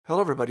Hello,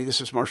 everybody. This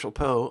is Marshall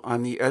Poe.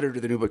 I'm the editor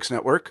of the New Books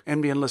Network.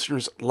 NBN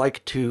listeners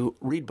like to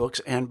read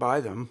books and buy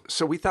them.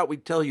 So we thought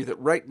we'd tell you that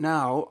right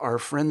now, our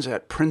friends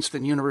at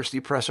Princeton University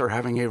Press are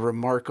having a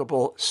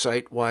remarkable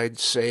site-wide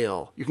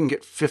sale. You can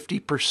get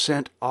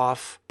 50%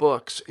 off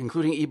books,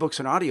 including ebooks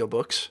and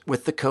audiobooks,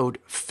 with the code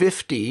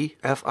 50,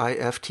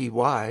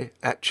 F-I-F-T-Y,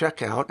 at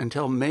checkout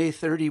until May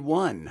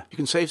 31. You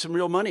can save some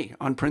real money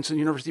on Princeton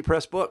University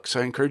Press books.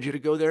 I encourage you to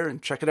go there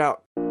and check it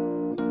out.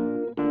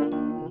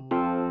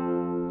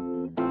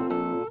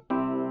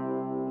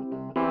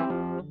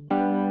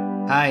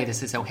 Hi,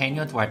 this is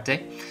Eugenio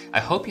Duarte.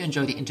 I hope you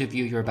enjoy the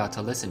interview you're about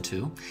to listen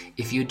to.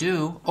 If you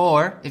do,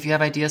 or if you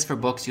have ideas for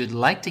books you'd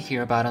like to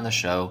hear about on the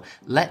show,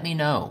 let me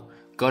know.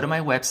 Go to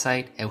my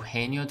website,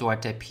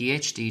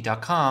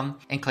 eugenioduartephd.com,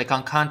 and click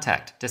on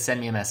Contact to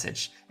send me a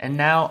message. And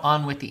now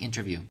on with the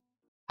interview.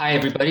 Hi,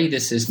 everybody.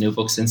 This is New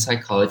Books in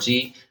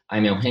Psychology.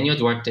 I'm Eugenio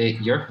Duarte,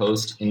 your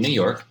host in New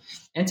York.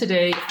 And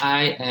today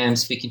I am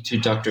speaking to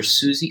Dr.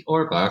 Susie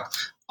Orbach,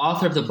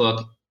 author of the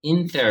book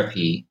In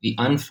Therapy, The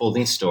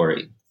Unfolding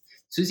Story.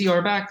 Susie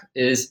Orbach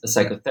is a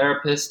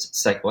psychotherapist,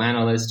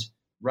 psychoanalyst,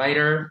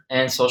 writer,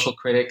 and social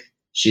critic.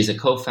 She's a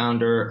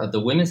co-founder of the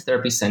Women's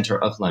Therapy Centre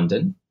of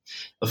London,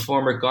 a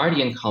former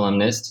Guardian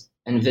columnist,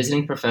 and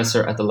visiting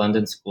professor at the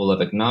London School of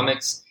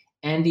Economics,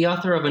 and the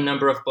author of a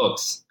number of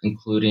books,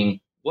 including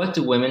What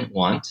Do Women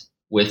Want?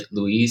 With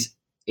Louise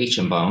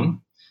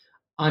Eichenbaum,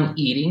 On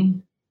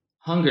Eating,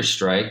 Hunger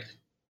Strike,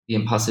 The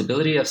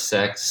Impossibility of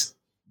Sex,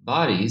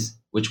 Bodies,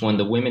 which won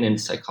the Women in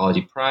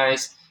Psychology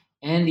Prize,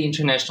 and the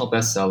international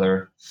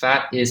bestseller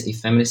Fat is a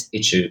Feminist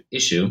Issue,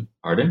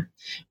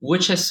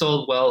 which has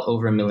sold well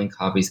over 1 million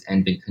copies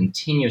and been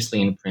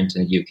continuously in print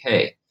in the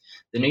UK.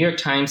 The New York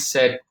Times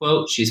said,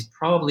 quote, she's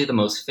probably the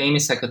most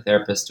famous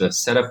psychotherapist to have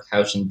set up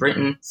couch in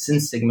Britain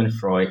since Sigmund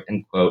Freud,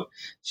 end quote.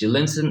 She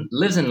lives in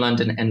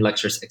London and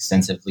lectures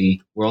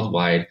extensively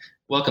worldwide.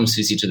 Welcome,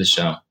 Susie, to the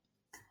show.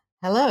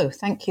 Hello,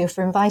 thank you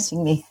for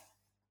inviting me.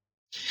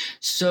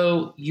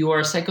 So you are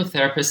a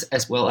psychotherapist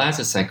as well as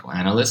a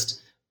psychoanalyst.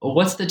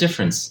 What's the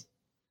difference?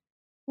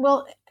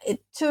 Well,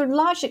 to a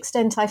large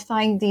extent, I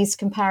find these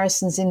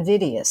comparisons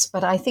invidious,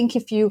 but I think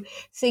if you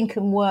think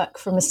and work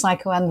from a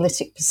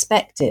psychoanalytic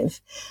perspective,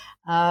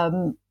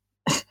 that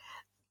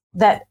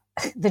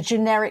the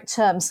generic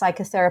term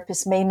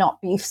psychotherapist may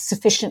not be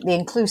sufficiently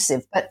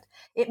inclusive, but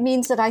it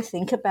means that I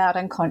think about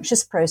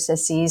unconscious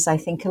processes. I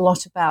think a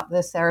lot about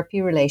the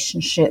therapy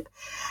relationship.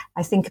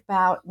 I think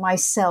about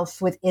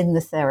myself within the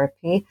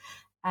therapy.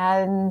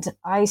 And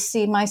I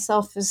see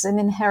myself as an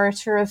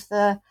inheritor of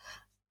the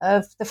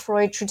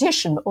Freud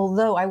tradition,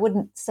 although I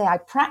wouldn't say I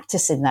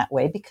practice in that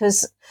way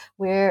because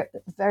we're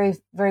very,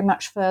 very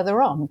much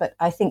further on. But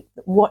I think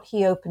what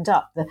he opened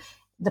up,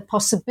 the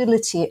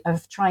possibility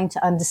of trying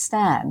to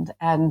understand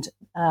and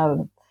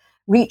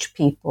reach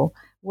people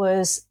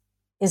is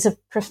a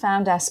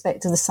profound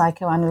aspect of the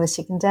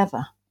psychoanalytic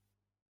endeavor.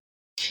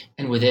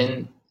 And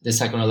within the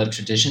psychoanalytic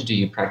tradition, do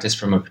you practice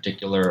from a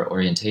particular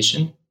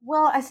orientation?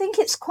 Well, I think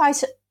it's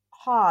quite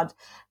hard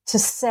to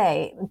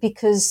say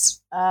because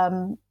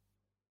I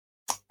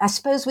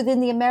suppose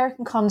within the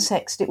American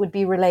context, it would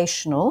be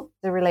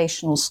the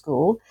relational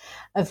school,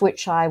 of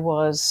which I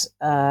was,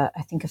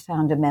 I think, a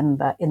founder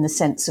member in the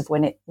sense of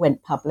when it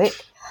went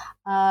public.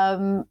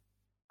 I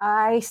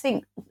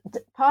think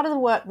part of the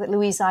work that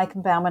Louise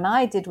Eichenbaum and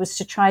I did was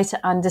to try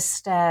to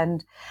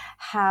understand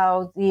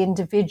how the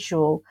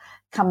individual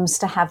comes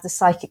to have the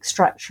psychic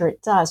structure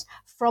it does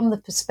from the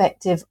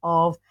perspective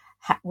of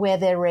where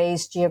they're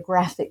raised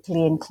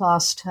geographically in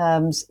class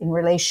terms in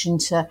relation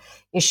to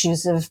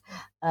issues of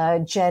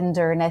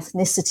gender and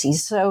ethnicity.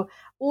 So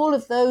all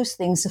of those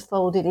things are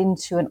folded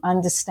into an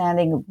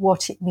understanding of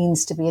what it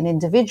means to be an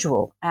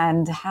individual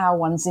and how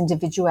one's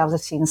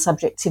individuality and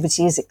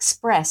subjectivity is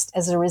expressed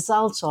as a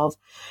result of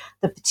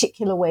the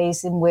particular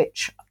ways in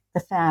which the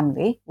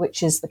family,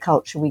 which is the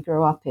culture we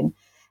grew up in,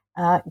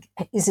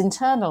 is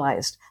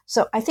internalized.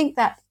 So I think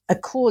that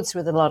accords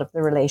with a lot of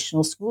the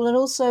relational school and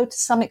also to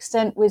some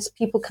extent with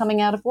people coming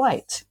out of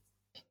white.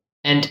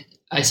 And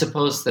I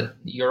suppose that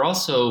you're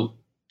also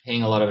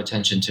paying a lot of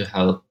attention to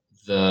how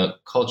the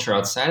culture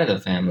outside of the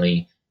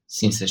family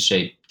seems to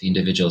shape the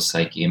individual's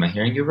psyche. Am I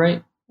hearing you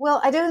right?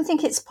 Well, I don't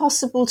think it's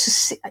possible to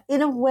see.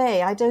 In a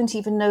way, I don't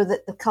even know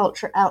that the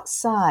culture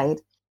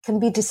outside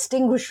can be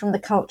distinguished from the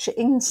culture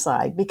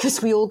inside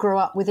because we all grow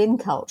up within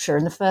culture,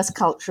 and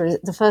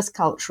the first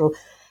cultural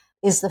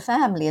is the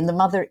family, and the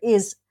mother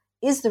is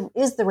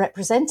the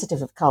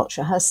representative of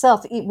culture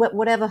herself,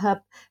 whatever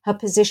her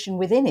position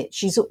within it.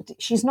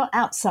 She's not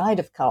outside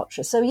of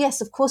culture. So yes,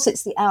 of course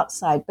it's the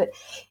outside, but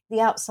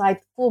the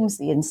outside forms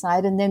the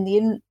inside, and then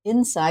the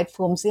inside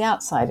forms the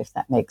outside, if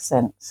that makes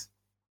sense.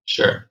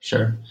 Sure.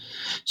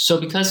 So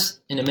because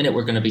in a minute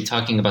we're going to be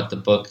talking about the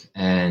book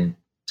and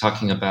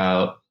talking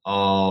about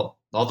all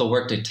the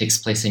work that takes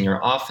place in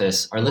your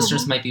office, our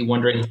listeners might be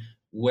wondering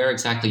where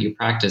exactly you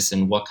practice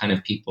and what kind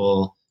of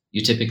people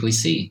you typically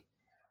see.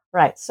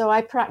 Right. So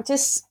I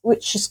practice,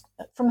 which is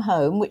from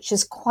home, which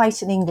is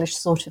quite an English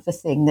sort of a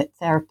thing that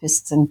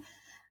therapists and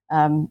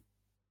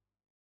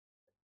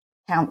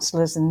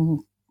counselors and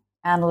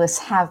analysts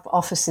have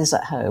offices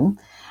at home.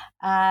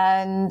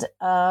 And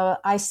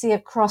I see a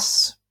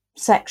cross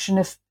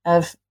section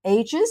of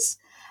ages,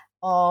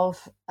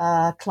 of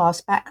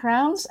class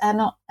backgrounds,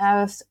 and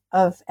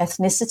of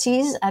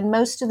ethnicities. And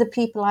most of the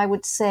people, I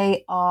would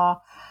say,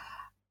 are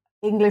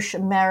English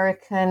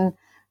American,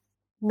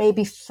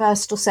 maybe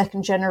first or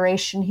second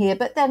generation here.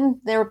 But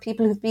then there are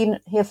people who've been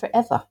here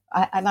forever.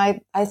 I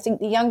think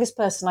the youngest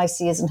person I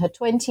see is in her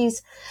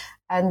 20s,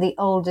 and the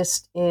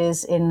oldest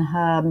is in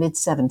her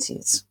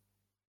mid-70s.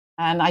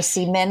 And I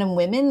see men and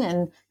women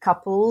and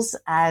couples,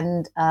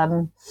 and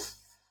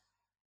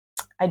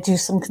I do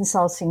some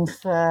consulting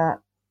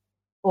for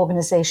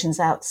organizations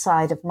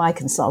outside of my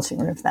consulting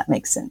room, if that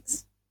makes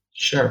sense.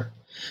 Sure.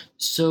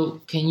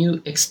 So can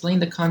you explain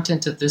the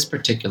content of this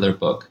particular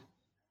book?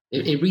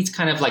 It reads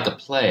kind of like a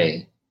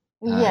play.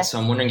 Yes. So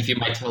I'm wondering if you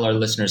might tell our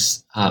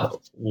listeners how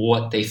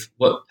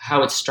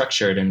it's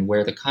structured and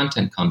where the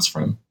content comes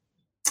from.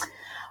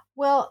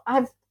 Well,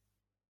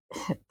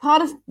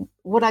 part of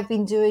what I've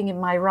been doing in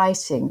my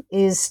writing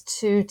is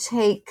to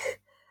try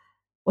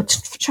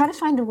to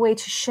find a way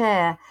to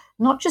share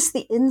not just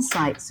the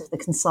insights of the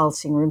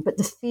consulting room, but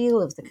the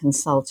feel of the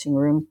consulting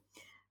room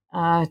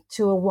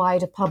to a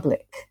wider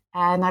public.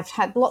 And I've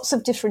had lots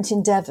of different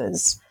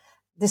endeavors.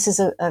 This is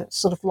a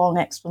sort of long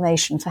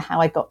explanation for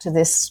how I got to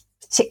this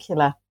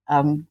particular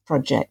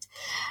project.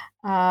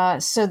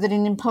 So that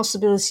in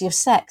Impossibility of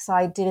Sex,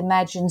 I did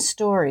imagine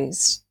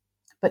stories,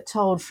 but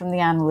told from the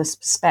analyst's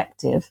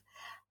perspective,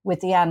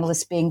 with the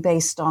analyst being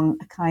based on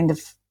a kind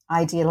of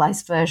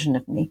idealized version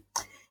of me.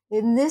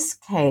 In this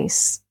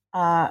case,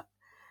 I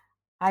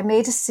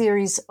made a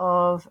series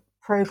of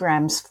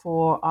programs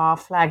for our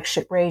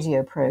flagship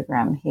radio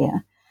program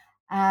here.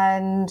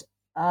 And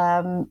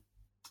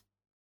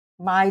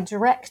my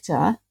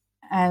director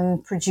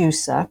and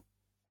producer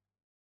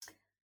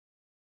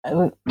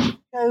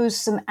chose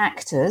some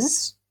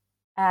actors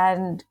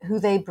and who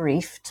they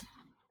briefed.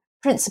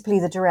 Principally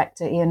the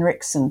director, Ian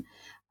Rickson,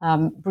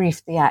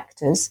 briefed the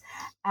actors.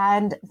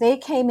 And they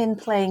came in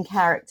playing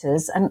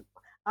characters, and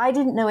I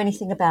didn't know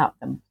anything about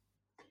them.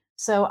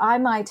 So I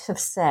might have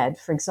said,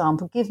 for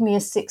example, give me a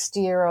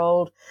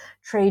 60-year-old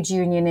trade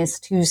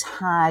unionist who's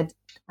had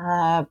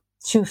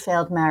 2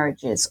 failed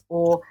marriages,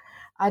 or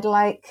I'd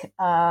like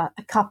a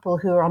couple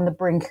who are on the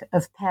brink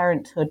of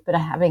parenthood but are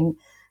having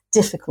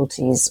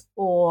difficulties,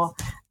 or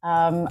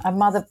a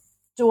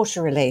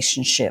mother-daughter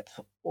relationship,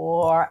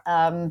 or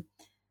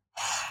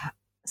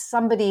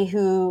somebody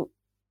who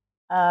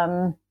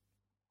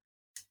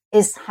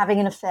is having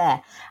an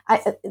affair.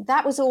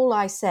 That was all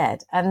I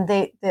said, and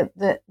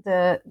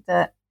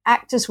the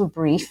actors were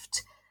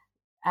briefed,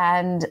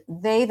 and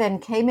they then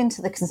came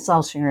into the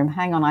consulting room.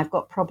 Hang on, I've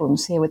got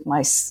problems here with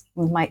my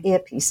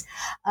earpiece.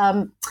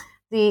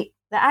 The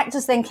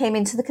actors then came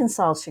into the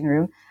consulting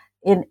room.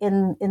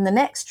 In the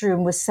next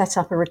room was set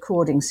up a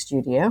recording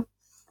studio,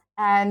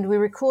 and we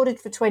recorded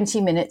for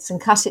 20 minutes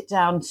and cut it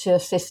down to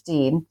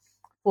 15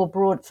 for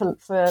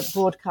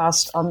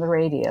broadcast on the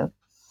radio.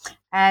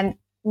 And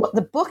what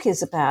the book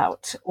is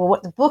about, or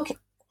what the book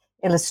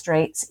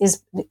illustrates,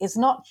 is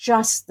not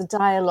just the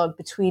dialogue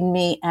between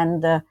me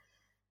and the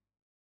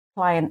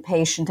client,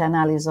 patient, and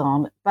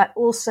Alison, but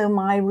also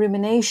my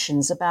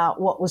ruminations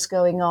about what was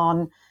going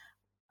on,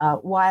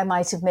 why I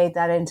might have made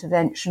that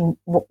intervention,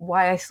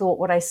 why I thought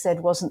what I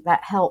said wasn't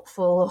that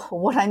helpful, or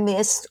what I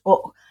missed,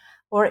 or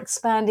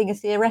expanding a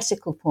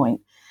theoretical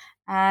point.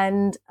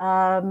 And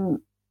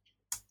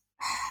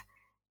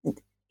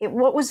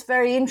what was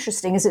very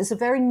interesting is it's a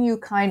very new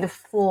kind of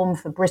form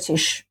for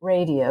British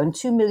radio, and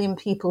 2 million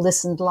people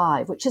listened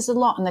live, which is a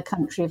lot in a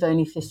country of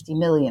only 50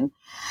 million.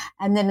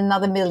 And then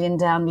another million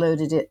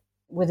downloaded it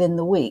within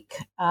the week.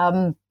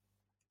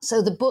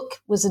 So the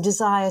book was a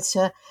desire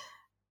to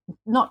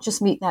not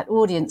just meet that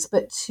audience,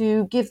 but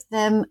to give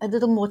them a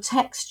little more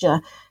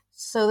texture,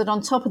 so that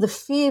on top of the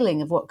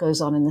feeling of what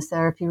goes on in the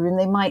therapy room,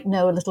 they might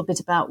know a little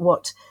bit about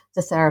what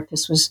the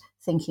therapist was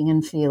thinking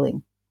and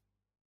feeling.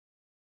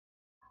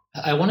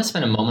 I want to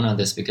spend a moment on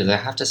this because I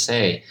have to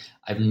say,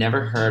 I've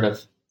never heard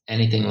of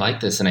anything like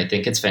this, and I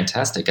think it's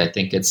fantastic. I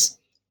think it's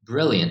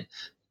brilliant.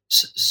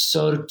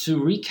 So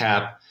to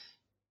recap,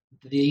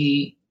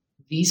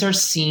 these are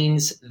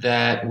scenes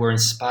that were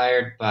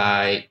inspired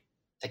by,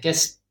 I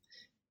guess,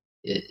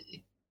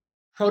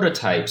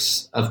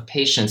 prototypes of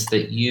patients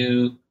that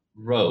you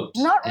wrote.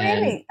 Not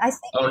really. I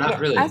think. Oh, not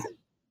really.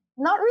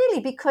 Not really,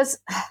 because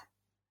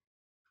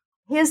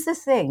here's the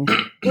thing: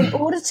 in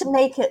order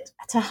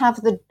to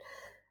have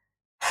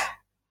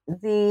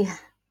the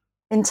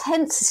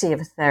intensity of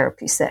a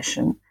therapy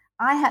session,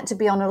 I had to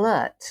be on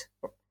alert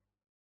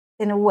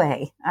in a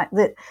way.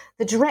 The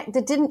director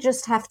didn't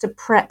just have to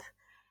prep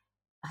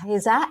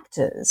his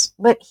actors,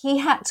 but he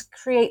had to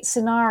create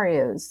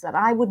scenarios that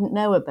I wouldn't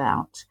know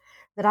about,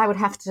 that I would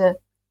have to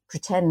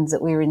pretend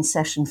that we were in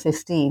session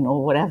 15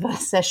 or whatever,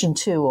 session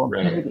 2 or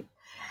right. Maybe.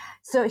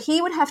 So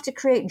he would have to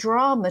create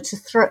drama to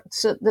throw,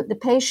 so that the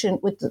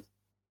patient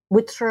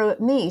would throw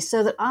at me,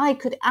 so that I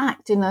could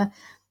act in a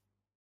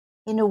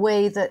in a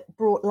way that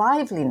brought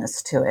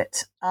liveliness to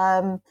it.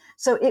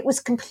 So it was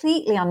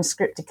completely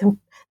unscripted.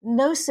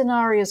 No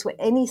scenarios were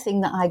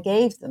anything that I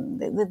gave them.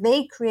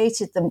 They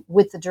created them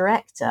with the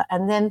director,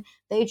 and then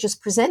they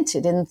just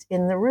presented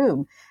in the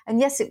room. And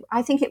yes,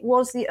 I think it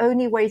was the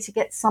only way to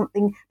get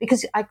something,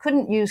 because I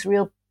couldn't use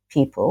real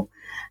people.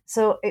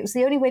 So it was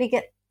the only way to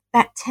get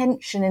that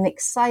tension and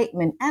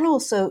excitement, and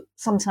also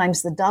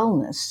sometimes the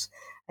dullness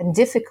and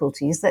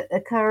difficulties that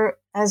occur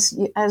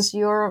as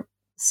you're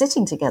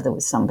sitting together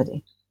with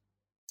somebody.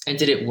 And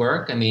did it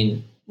work? I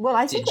mean, well,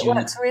 I think it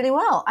works really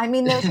well. I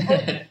mean,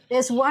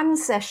 there's one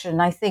session,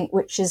 I think,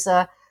 which is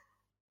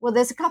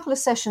there's a couple of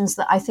sessions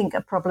that I think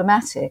are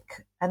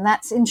problematic, and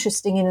that's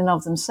interesting in and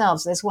of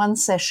themselves. There's one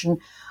session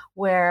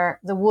where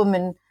the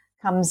woman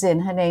comes in,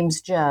 her name's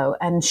Jo,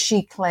 and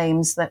she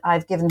claims that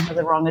I've given her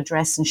the wrong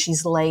address and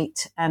she's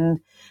late,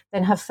 and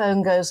then her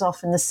phone goes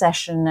off in the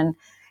session, and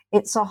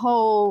it's a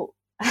whole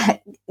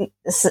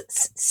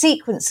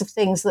sequence of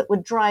things that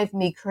would drive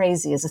me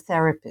crazy as a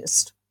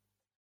therapist,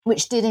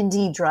 which did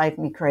indeed drive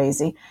me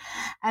crazy.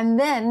 And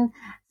then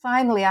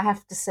finally I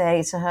have to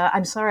say to her,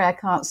 I'm sorry, I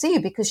can't see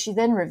you, because she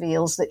then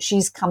reveals that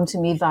she's come to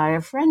me via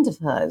a friend of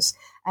hers,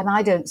 and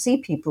I don't see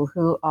people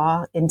who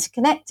are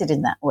interconnected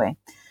in that way.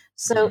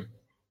 So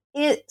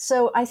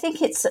I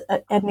think it's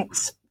an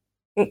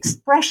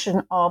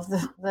expression of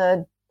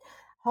the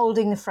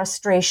holding the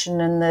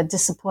frustration and the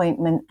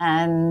disappointment,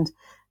 and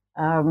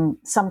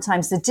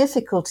sometimes the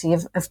difficulty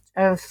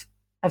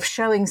of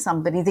showing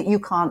somebody that you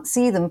can't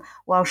see them,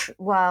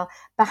 while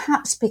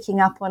perhaps picking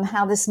up on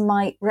how this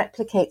might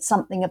replicate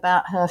something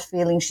about her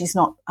feeling she's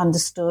not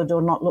understood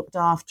or not looked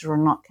after or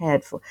not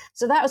cared for.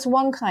 So that was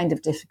one kind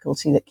of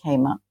difficulty that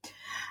came up.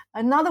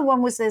 Another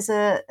one was there's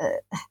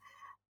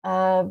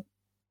another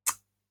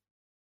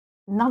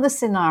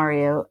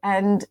scenario,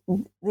 and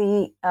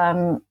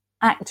the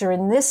actor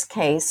in this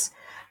case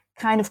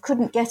kind of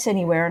couldn't get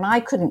anywhere, and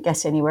I couldn't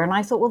get anywhere. And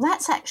I thought, well,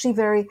 that's actually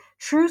very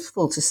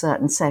truthful to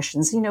certain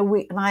sessions.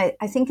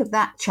 I think of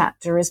that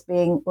chapter as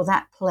being, or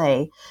that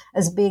play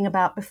as being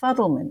about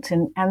befuddlement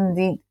and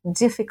the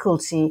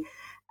difficulty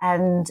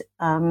and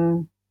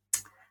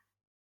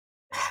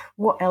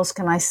what else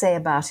can I say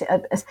about it?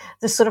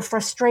 The sort of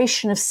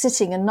frustration of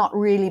sitting and not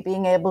really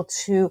being able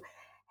to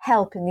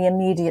help in the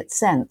immediate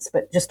sense,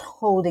 but just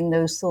holding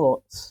those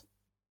thoughts.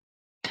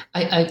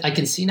 I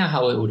can see now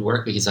how it would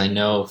work, because I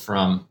know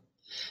from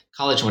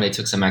college when I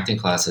took some acting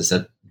classes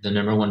that the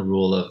number one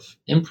rule of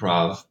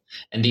improv,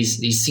 and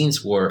these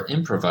scenes were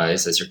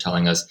improvised, as you're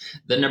telling us,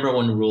 the number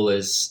one rule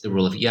is the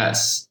rule of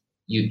yes.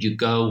 You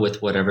go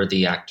with whatever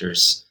the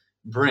actors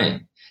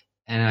bring.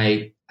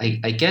 And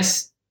I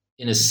guess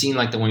in a scene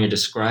like the one you're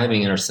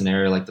describing, in a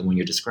scenario like the one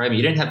you're describing,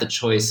 you didn't have the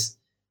choice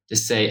to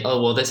say,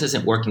 oh, well, this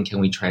isn't working. Can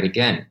we try it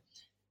again?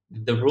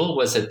 The rule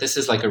was that this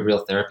is like a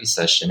real therapy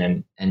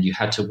session, and you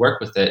had to work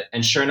with it.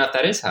 And sure enough,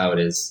 that is how it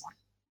is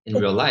in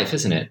real life,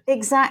 isn't it?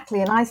 Exactly.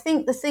 And I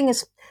think the thing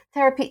is,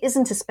 therapy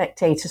isn't a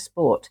spectator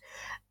sport.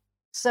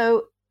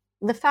 So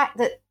the fact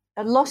that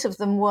a lot of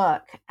them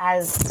work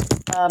as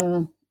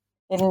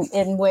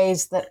in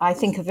ways that I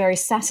think are very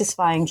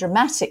satisfying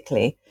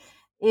dramatically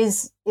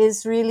is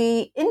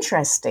really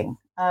interesting.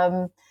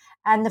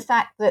 And the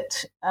fact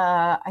that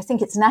I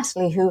think it's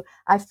Natalie who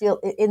I feel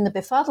in the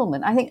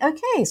befuddlement, I think,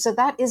 okay, so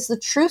that is the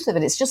truth of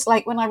it. It's just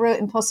like when I wrote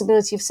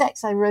Impossibility of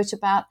Sex, I wrote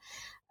about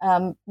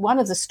one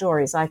of the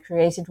stories I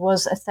created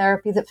was a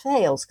therapy that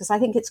fails, because I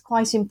think it's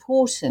quite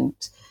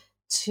important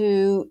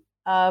to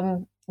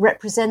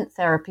represent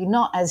therapy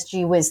not as,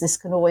 gee whiz, this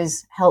can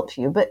always help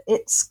you, but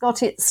it's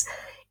got its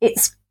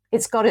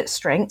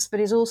strengths, but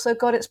it's also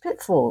got its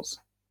pitfalls.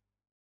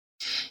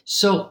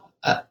 So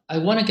I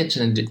want to get to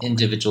the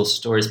individual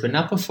stories, but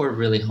not before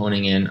really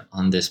honing in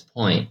on this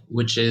point,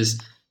 which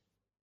is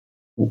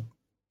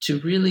to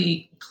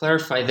really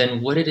clarify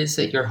then what it is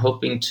that you're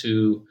hoping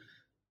to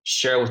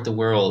share with the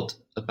world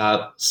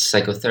about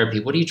psychotherapy.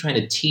 What are you trying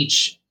to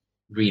teach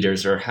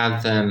readers, or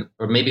have them,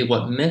 or maybe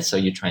what myths are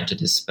you trying to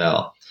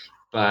dispel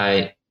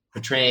by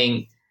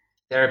portraying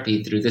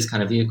therapy through this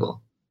kind of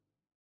vehicle?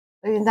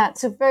 I mean,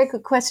 that's a very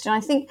good question.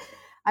 I think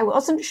I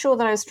wasn't sure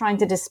that I was trying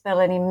to dispel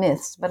any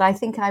myths, but I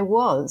think I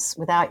was,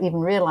 without even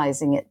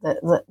realizing it, that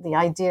the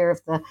idea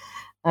of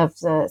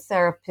the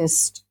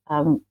therapist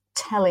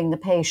telling the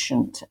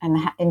patient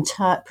and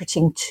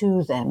interpreting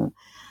to them,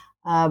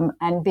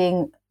 and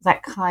being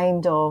that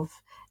kind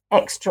of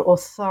extra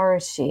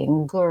authority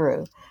and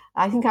guru.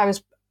 I think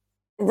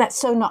that's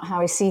so not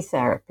how I see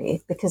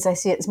therapy, because I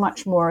see it as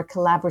much more a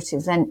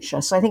collaborative venture.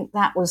 So I think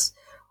that was,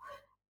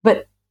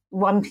 but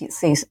one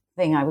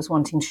thing I was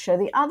wanting to show.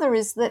 The other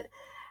is that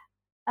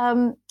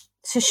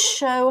to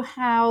show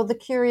how the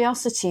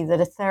curiosity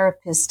that a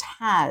therapist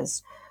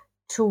has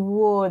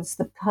towards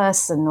the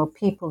person or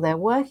people they're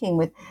working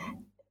with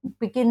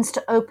begins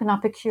to open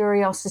up a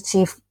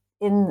curiosity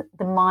in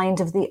the mind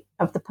of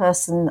the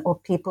person or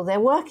people they're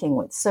working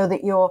with, so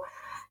that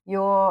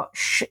you're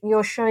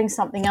showing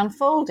something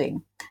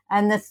unfolding.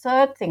 And the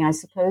third thing, I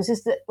suppose,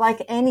 is that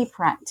like any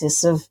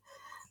practice of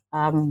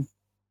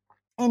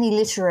any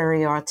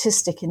literary or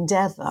artistic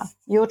endeavor,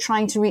 you're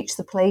trying to reach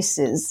the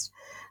places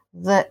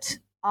that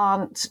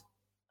aren't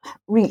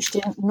reached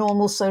in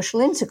normal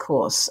social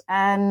intercourse.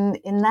 And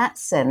in that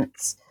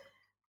sense,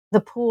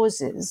 the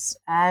pauses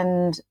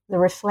and the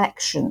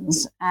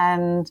reflections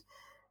and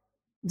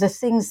the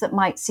things that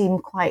might seem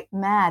quite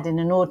mad in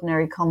an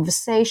ordinary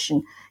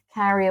conversation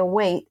carry a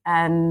weight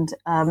and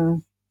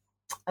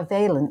a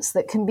valence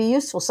that can be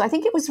useful. So I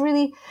think it was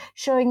really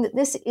showing that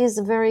this is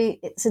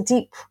it's a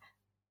deep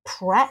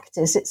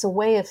practice. It's a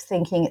way of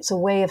thinking. It's a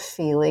way of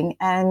feeling.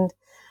 And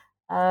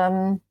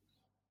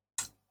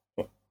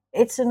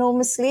it's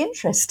enormously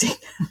interesting,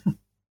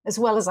 as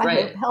well as I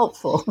hope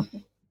helpful.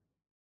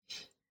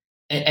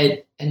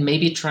 And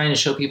maybe trying to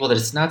show people that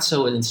it's not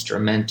so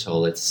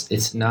instrumental.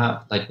 It's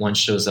not like one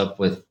shows up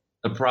with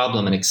a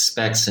problem and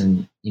expects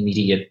an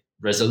immediate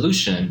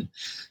resolution,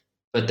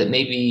 but that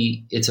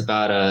maybe it's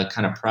about a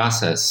kind of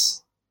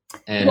process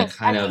and a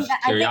kind of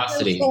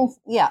curiosity.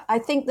 I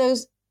think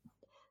those,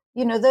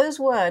 those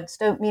words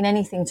don't mean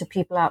anything to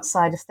people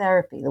outside of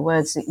therapy, the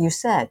words that you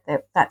said.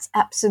 That's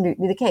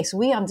absolutely the case.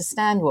 We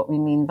understand what we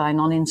mean by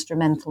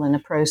non-instrumental in a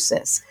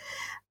process,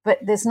 but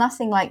there's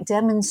nothing like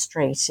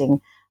demonstrating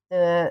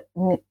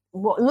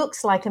what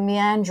looks like a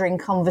meandering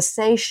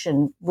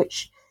conversation,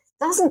 which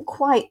doesn't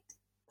quite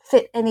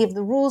fit any of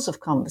the rules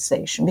of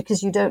conversation,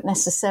 because you don't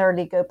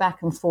necessarily go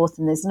back and forth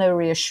and there's no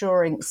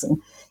reassurance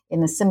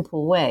in a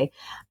simple way.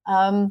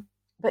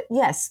 But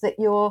yes, that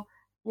you're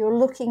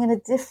looking at a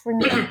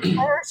different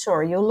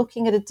territory. You're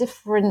looking at a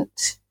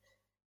different,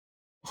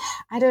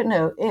 I don't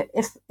know,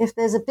 if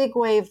there's a big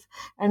wave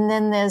and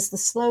then there's the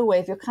slow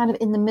wave, you're kind of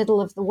in the middle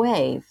of the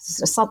wave.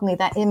 So suddenly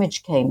that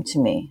image came to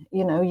me.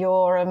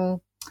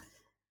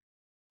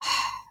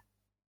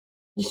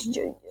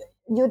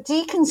 You're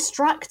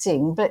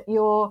deconstructing, but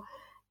you're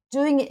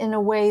doing it in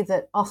a way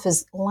that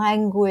offers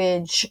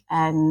language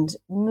and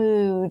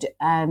mood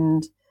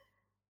and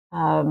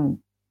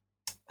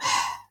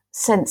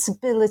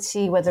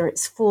sensibility, whether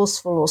it's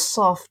forceful or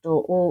soft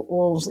or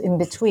all in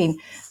between,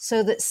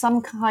 so that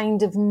some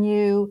kind of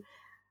new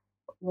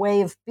way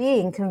of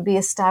being can be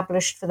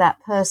established for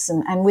that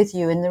person and with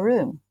you in the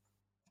room.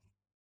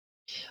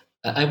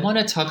 I want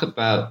to talk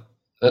about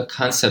a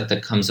concept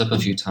that comes up a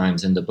few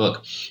times in the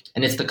book,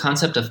 and it's the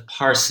concept of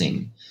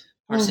parsing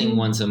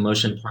one's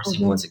emotion,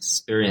 parsing one's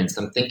experience.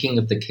 I'm thinking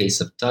of the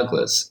case of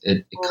Douglas.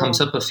 It comes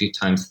up a few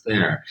times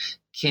there.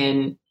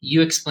 Can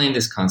you explain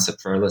this concept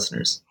for our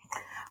listeners?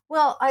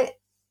 Well,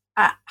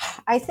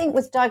 I think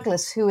with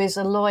Douglas, who is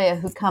a lawyer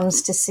who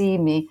comes to see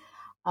me,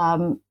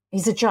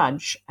 he's a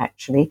judge,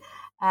 actually,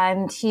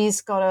 and he's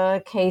got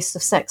a case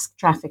of sex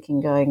trafficking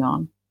going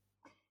on.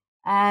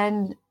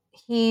 And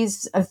he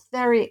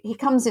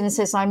comes in and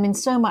says, I'm in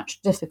so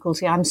much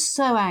difficulty. I'm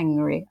so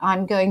angry.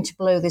 I'm going to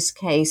blow this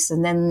case.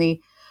 And then the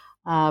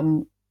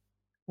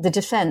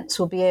defense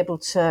will be able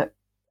to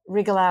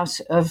wriggle out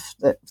of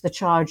the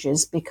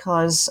charges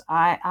because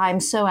I'm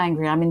so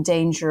angry. I'm in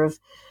danger of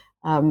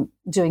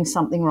doing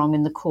something wrong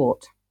in the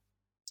court.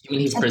 You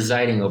mean he's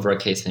presiding over a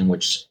case in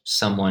which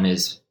someone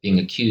is being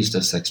accused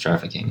of sex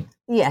trafficking?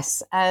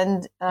 Yes.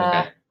 And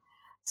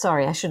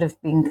sorry, I should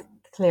have been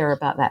clear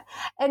about that.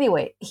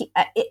 Anyway,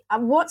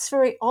 what's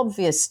very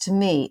obvious to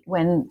me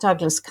when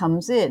Douglas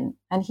comes in,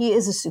 and he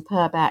is a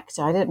superb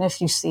actor. I don't know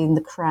if you've seen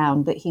The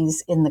Crown, but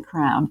he's in The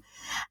Crown.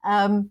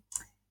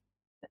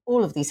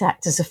 All of these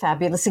actors are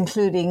fabulous,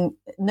 including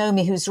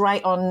Nomi, who's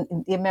right on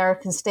the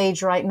American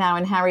stage right now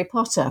in Harry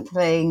Potter,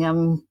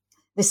 playing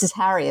this is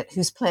Harriet,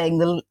 who's playing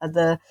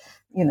the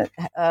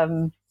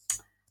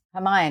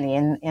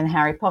Hermione in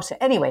Harry Potter.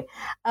 Anyway,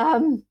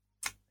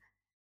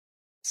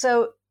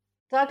 so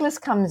Douglas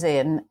comes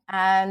in,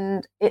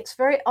 and it's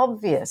very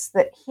obvious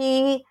that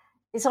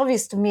it's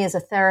obvious to me as a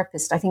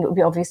therapist. I think it would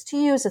be obvious to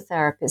you as a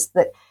therapist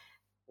that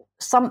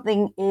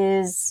something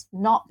is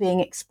not being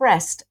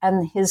expressed,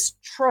 and his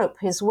trope,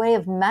 his way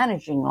of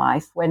managing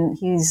life when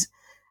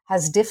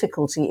has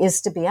difficulty is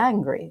to be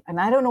angry. And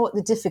I don't know what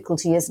the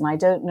difficulty is, and I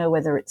don't know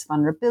whether it's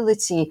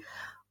vulnerability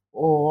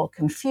or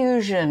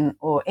confusion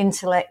or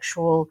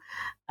intellectual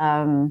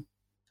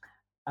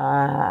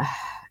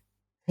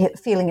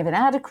feeling of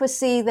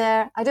inadequacy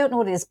there. I don't know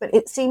what it is, but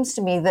it seems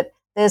to me that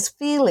there's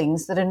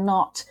feelings that are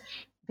not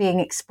being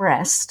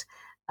expressed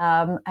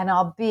and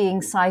are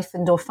being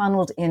siphoned or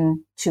funneled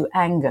into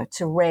anger,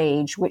 to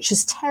rage, which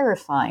is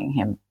terrifying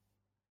him.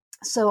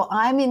 So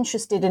I'm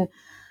interested in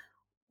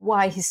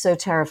why he's so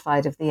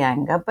terrified of the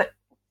anger.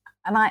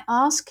 And I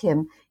ask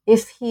him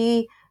if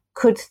he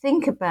could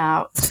think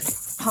about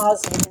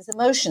parsing his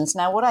emotions.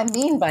 Now, what I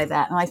mean by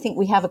that, and I think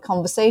we have a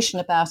conversation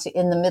about it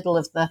in the middle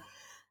of the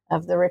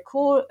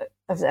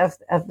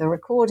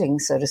recording,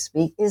 so to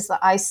speak, is that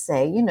I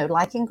say,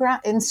 like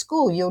in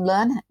school, you'll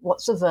learn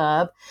what's a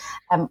verb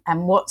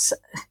and what's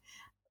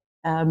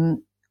a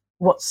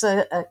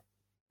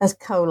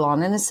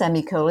colon and a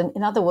semicolon.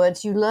 In other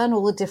words, you learn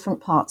all the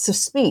different parts of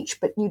speech,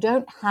 but you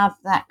don't have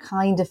that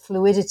kind of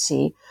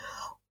fluidity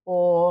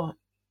or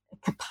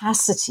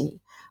capacity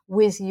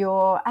with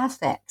your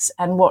affects.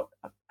 And what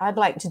I'd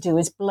like to do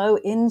is blow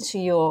into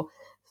your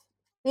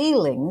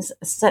feelings,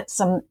 set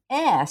some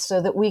air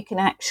so that we can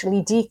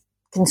actually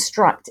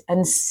deconstruct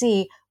and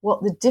see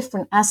what the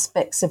different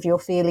aspects of your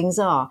feelings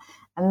are.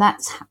 And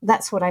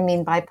that's what I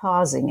mean by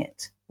parsing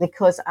it.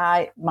 Because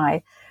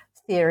my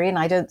theory, and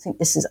I don't think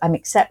I'm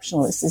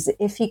exceptionalist, is that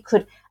if he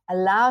could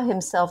allow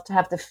himself to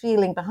have the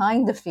feeling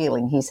behind the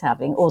feeling he's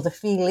having, or the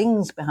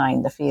feelings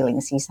behind the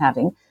feelings he's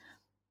having,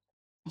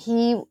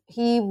 he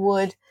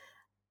would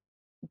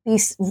be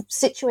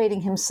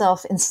situating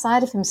himself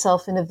inside of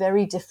himself in a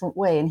very different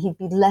way, and he'd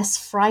be less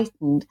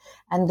frightened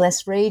and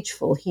less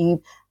rageful.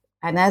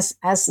 And as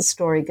the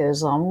story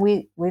goes on,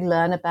 we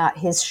learn about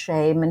his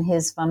shame and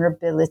his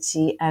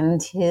vulnerability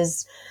and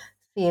his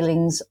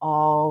feelings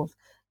of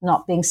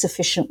not being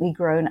sufficiently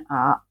grown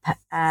up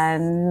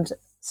and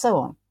so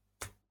on.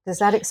 Does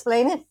that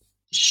explain it?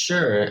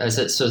 Sure.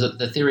 So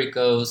the theory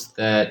goes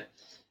that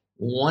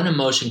one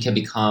emotion can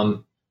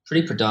become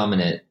pretty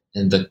predominant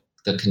in the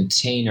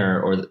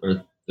container or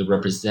the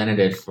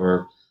representative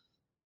for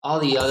all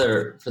the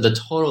other, for the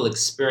total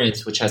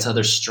experience, which has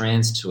other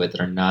strands to it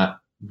that are not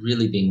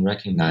really being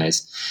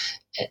recognized.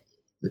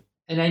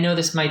 And I know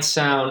this might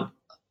sound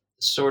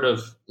sort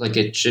of like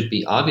it should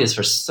be obvious.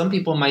 For some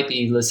people might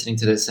be listening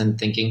to this and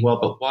thinking, well,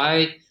 but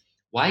why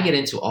get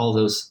into all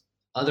those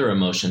other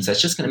emotions?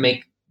 That's just going to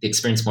make the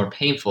experience more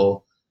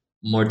painful,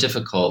 more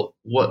difficult.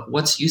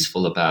 What's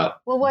useful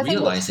about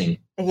realizing?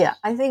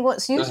 I think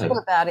what's useful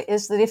about it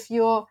is that if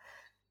you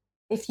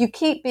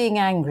keep being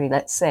angry,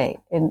 let's say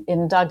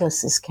in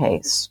Douglas's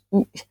case,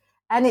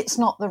 and it's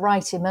not the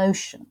right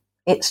emotion,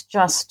 it's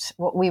just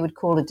what we would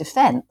call a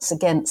defense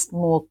against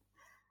more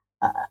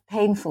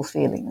painful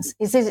feelings,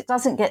 is that it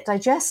doesn't get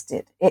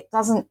digested. It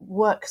doesn't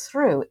work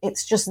through.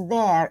 It's just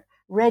there,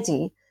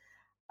 ready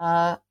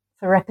for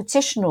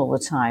repetition all the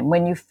time.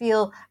 When you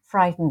feel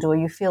frightened or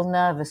you feel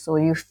nervous or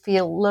you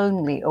feel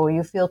lonely or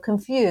you feel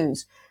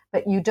confused,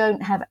 but you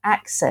don't have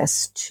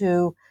access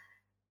to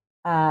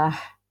the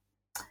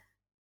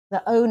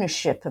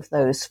ownership of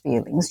those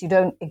feelings, you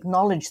don't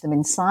acknowledge them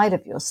inside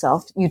of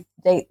yourself,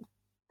 they're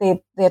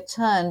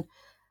turned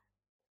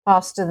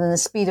faster than the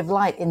speed of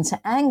light into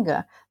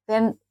anger,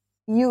 then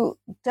you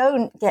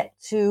don't get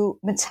to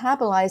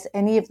metabolize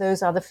any of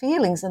those other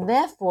feelings. And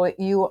therefore,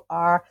 you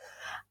are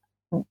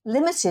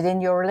limited in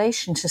your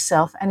relation to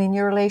self and in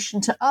your relation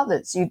to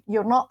others.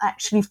 You're not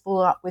actually full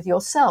up with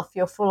yourself.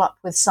 You're full up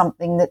with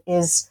something that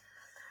is,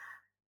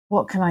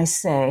 what can I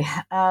say?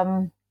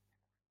 You're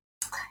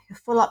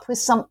full up with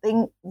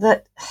something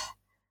that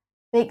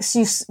makes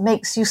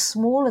you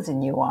smaller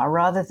than you are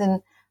rather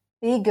than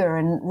bigger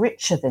and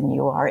richer than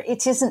you are.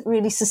 It isn't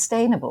really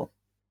sustainable.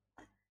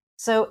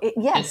 So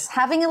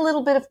having a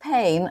little bit of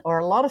pain or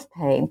a lot of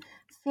pain,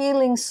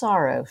 feeling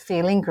sorrow,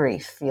 feeling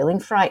grief, feeling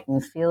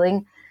frightened,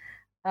 feeling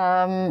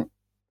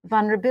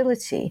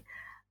vulnerability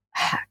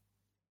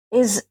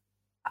is,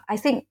 I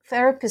think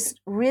therapists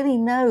really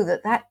know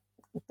that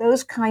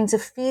those kinds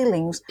of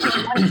feelings,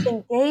 once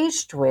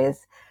engaged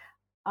with,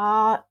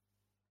 are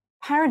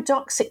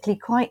paradoxically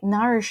quite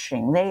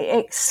nourishing. They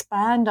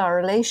expand our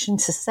relation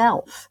to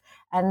self,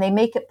 and they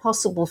make it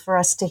possible for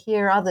us to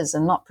hear others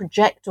and not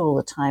project all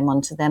the time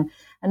onto them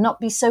and not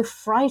be so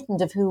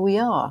frightened of who we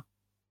are.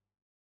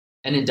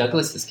 And in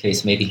Douglas's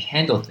case, maybe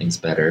handle things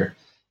better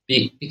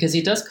because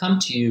he does come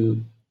to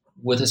you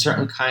with a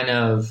certain kind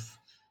of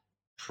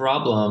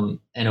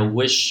problem and a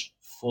wish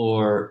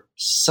for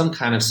some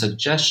kind of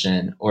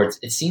suggestion, or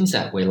it seems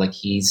that way, like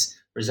he's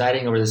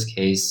presiding over this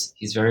case.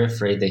 He's very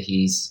afraid that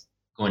he's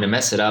going to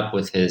mess it up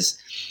with his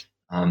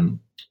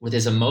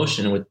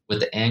emotion, with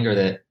the anger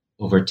that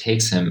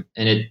overtakes him.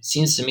 And it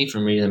seems to me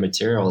from reading the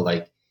material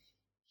like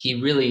he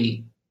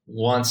really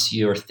wants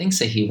you, or thinks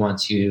that he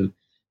wants you,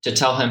 to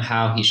tell him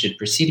how he should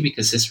proceed,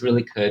 because this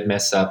really could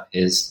mess up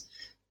his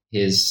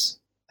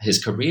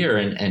career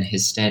and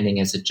his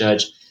standing as a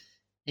judge.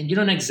 And you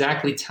don't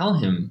exactly tell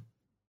him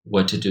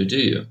what to do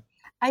you?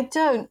 I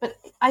don't, but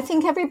I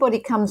think everybody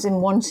comes in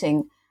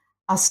wanting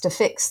us to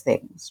fix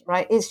things,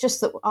 right? It's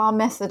just that our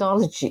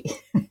methodology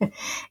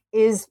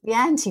is the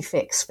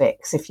anti-fix,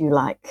 if you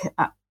like.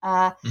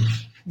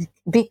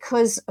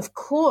 Because, of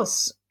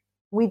course,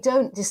 we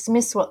don't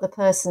dismiss what the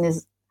person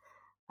is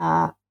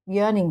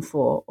yearning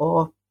for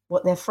or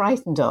what they're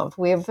frightened of.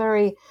 We're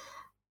very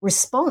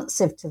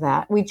responsive to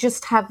that. We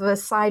just have a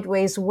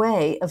sideways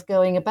way of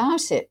going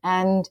about it.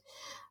 And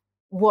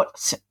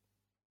what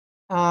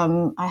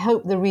I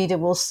hope the reader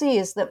will see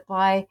is that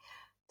by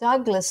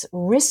Douglas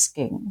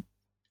risking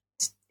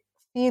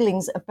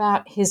feelings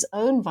about his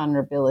own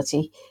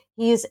vulnerability,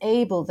 he is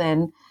able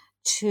then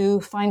to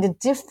find a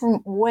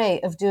different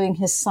way of doing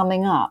his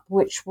summing up,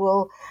 which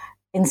will,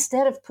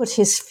 instead of put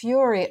his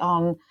fury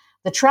on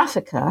the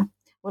trafficker,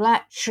 will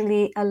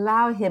actually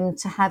allow him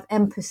to have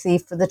empathy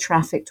for the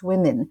trafficked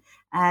women.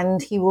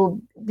 And he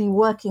will be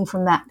working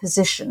from that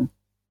position.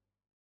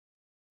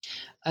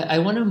 I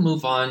want to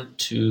move on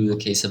to the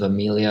case of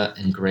Amelia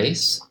and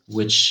Grace,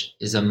 which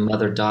is a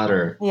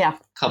mother-daughter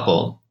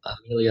couple.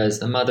 Amelia is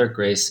the mother,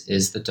 Grace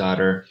is the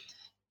daughter.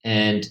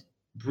 And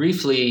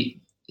briefly,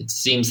 it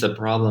seems the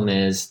problem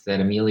is that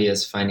Amelia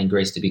is finding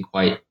Grace to be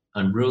quite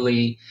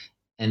unruly,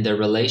 and their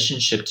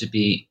relationship to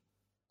be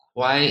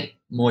quite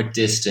more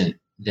distant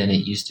than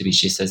it used to be.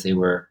 She says they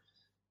were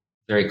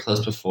very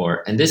close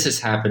before. And this is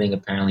happening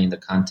apparently in the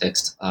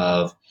context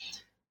of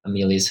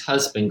Amelia's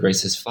husband,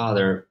 Grace's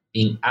father,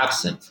 being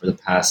absent for the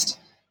past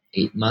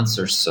 8 months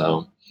or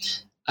so.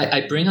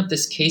 I bring up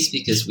this case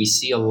because we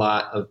see a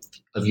lot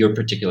of your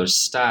particular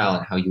style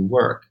and how you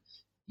work.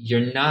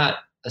 You're not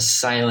a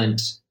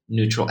silent,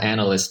 neutral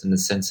analyst in the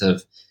sense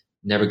of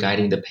never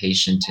guiding the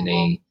patient in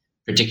a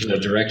particular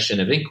direction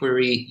of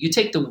inquiry. You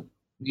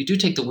do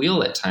take the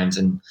wheel at times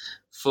and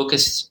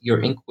focus your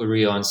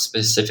inquiry on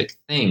specific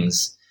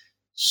things.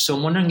 So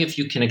I'm wondering if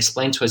you can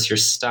explain to us your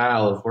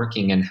style of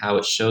working and how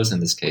it shows in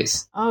this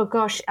case. Oh,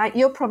 gosh,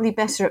 you're probably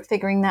better at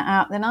figuring that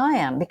out than I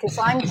am because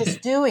I'm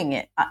just doing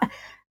it.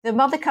 The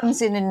mother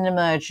comes in an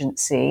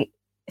emergency.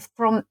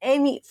 From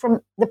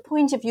the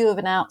point of view of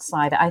an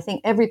outsider, I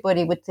think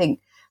everybody would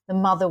think the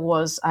mother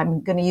was,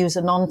 I'm going to use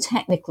a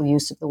non-technical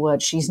use of the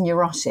word, she's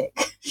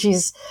neurotic.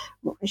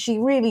 She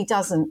really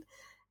doesn't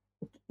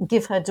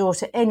give her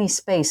daughter any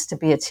space to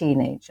be a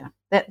teenager.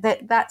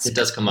 That's it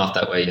does come off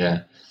that way,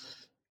 yeah.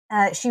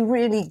 She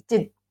really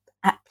did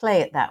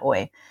play it that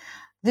way.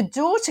 The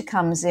daughter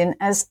comes in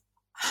as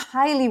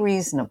highly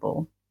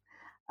reasonable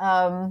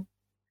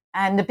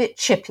and a bit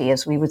chippy,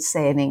 as we would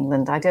say in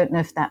England. I don't know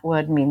if that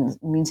word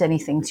means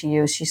anything to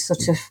you. She's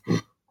sort of,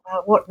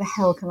 what the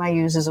hell can I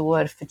use as a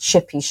word for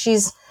chippy?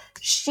 She's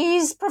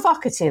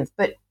provocative,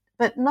 but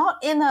not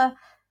in a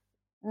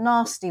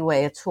nasty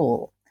way at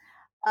all.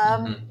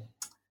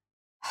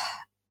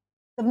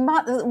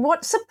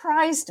 What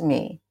surprised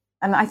me,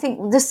 and I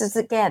think this is,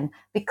 again,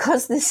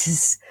 because this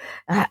is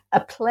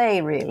a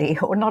play, really,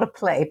 or not a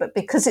play, but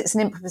because it's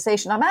an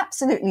improvisation, I'm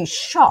absolutely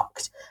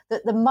shocked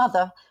that the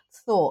mother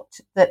thought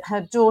that her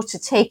daughter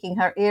taking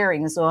her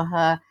earrings or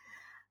her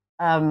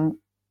a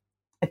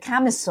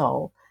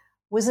camisole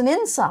was an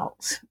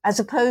insult, as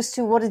opposed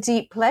to what a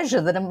deep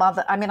pleasure that a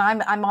mother. I mean,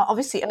 I'm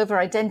obviously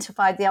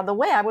over-identified the other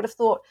way. I would have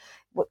thought,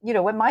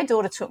 when my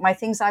daughter took my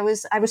things, I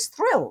was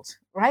thrilled,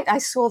 right? I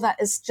saw that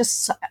as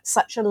just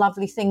such a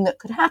lovely thing that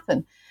could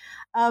happen.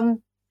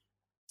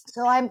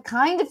 So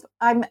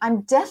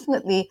I'm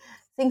definitely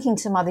thinking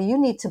to mother, you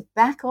need to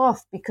back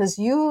off because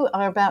you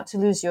are about to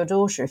lose your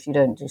daughter if you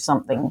don't do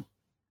something.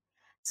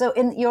 So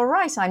you're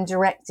right, I'm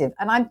directive,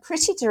 and I'm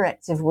pretty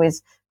directive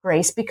with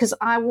Grace because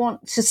I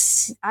want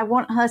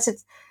her to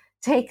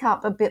take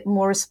up a bit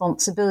more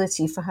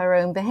responsibility for her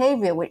own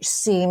behavior, which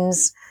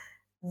seems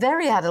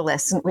very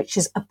adolescent, which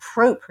is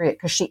appropriate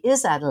because she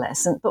is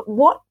adolescent. But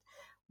what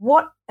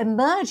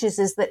emerges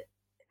is that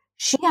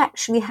she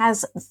actually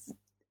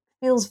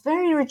feels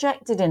very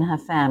rejected in her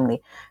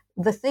family.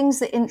 The things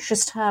that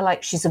interest her,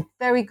 like she's a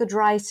very good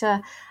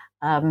writer,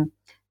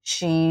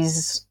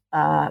 she's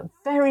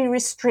very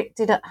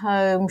restricted at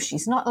home.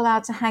 She's not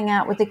allowed to hang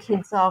out with the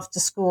kids after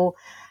school.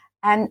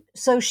 And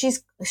so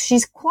she's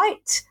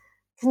quite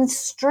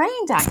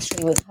constrained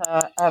actually with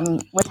her,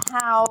 with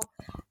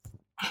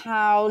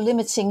how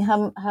limiting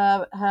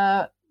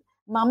her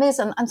mum is.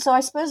 And so I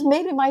suppose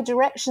maybe my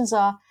directions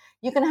are,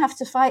 you're going to have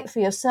to fight for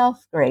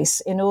yourself,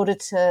 Grace, you're going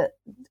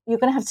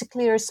to have to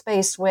clear a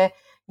space where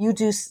you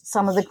do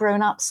some of the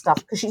grown-up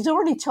stuff, because she's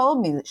already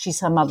told me that she's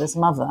her mother's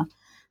mother.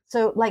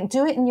 So,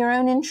 do it in your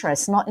own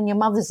interest, not in your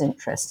mother's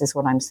interest, is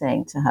what I'm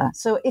saying to her.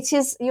 So it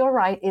is, you're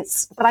right,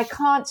 but I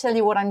can't tell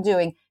you what I'm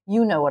doing.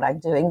 You know what I'm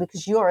doing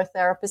because you're a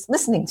therapist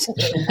listening to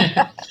me.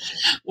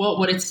 Well,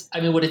 what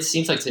it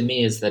seems like to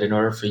me is that in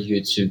order for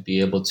you to be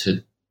able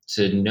to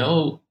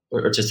know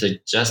or to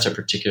suggest a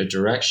particular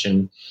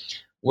direction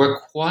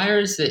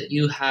requires that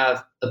you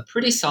have a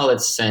pretty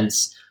solid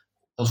sense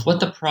of what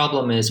the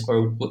problem is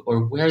or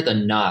where the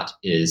knot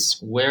is,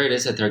 where it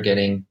is that they're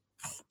getting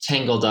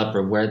tangled up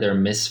or where they're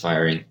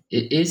misfiring.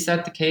 Is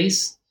that the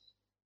case?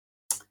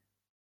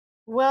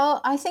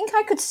 Well, I think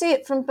I could see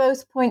it from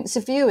both points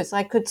of view.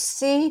 I could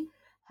see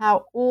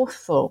how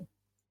awful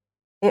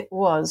it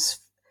was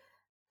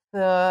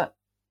to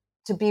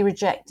be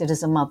rejected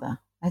as a mother.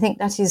 I think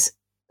that is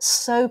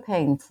so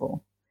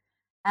painful.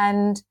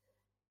 And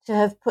to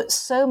have put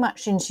so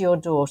much into your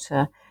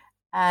daughter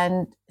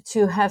and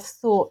to have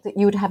thought that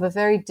you would have a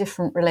very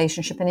different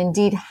relationship and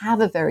indeed have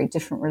a very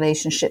different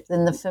relationship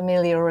than the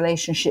familial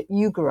relationship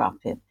you grew up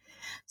in.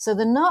 So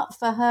the knot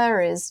for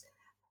her is,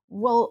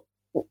 well,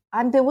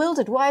 I'm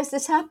bewildered. Why is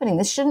this happening?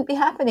 This shouldn't be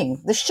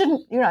happening. This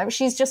shouldn't,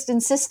 she's just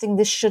insisting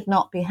this should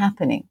not be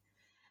happening.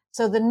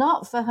 So the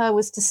knot for her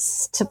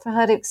was for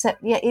her to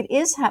accept, yeah, it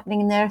is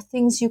happening and there are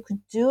things you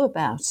could do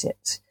about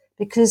it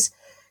because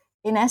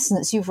in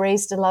essence, you've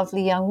raised a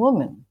lovely young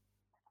woman.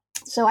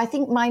 So I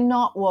think my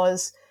knot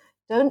was,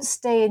 don't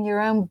stay in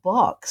your own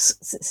box.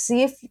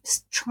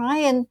 Try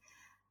and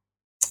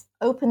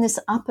open this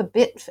up a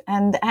bit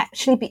and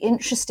actually be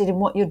interested in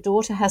what your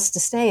daughter has to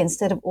say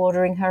instead of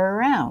ordering her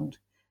around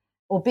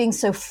or being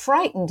so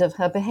frightened of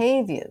her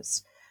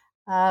behaviors.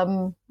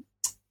 And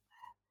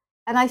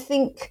I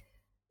think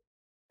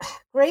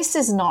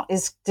Grace's knot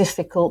is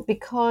difficult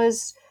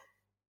because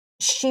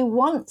she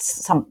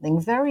wants something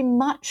very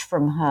much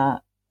from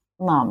her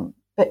mum.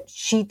 but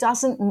she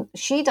doesn't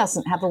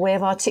have a way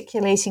of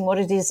articulating what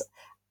it is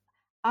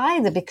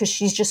either, because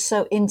she's just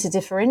so into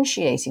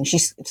differentiating.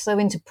 She's so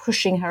into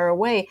pushing her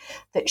away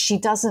that she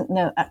doesn't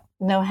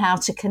know how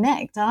to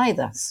connect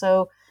either.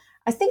 So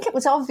I think it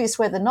was obvious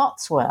where the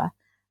knots were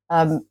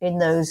in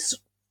those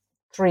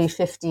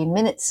 15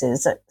 minutes.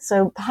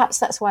 So perhaps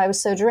that's why I was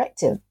so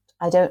directive.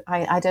 I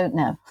don't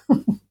know.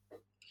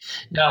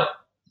 Now,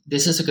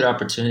 this is a good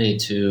opportunity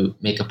to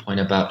make a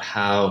point about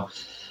how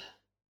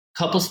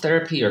couples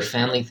therapy or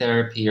family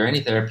therapy or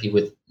any therapy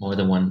with more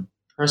than one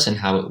person,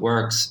 how it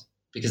works.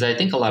 Because I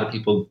think a lot of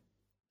people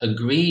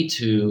agree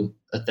to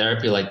a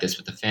therapy like this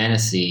with the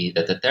fantasy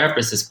that the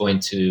therapist is going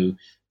to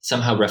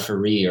somehow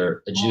referee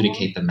or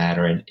adjudicate the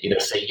matter and either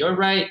say you're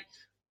right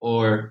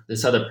or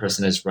this other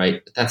person is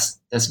right. But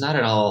that's not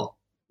at all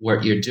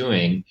what you're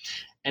doing.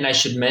 And I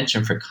should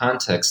mention for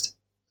context,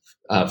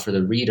 for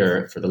the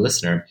reader, for the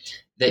listener,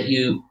 that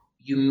you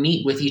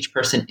meet with each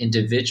person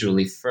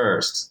individually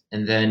first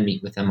and then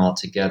meet with them all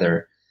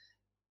together.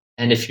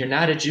 And if you're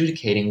not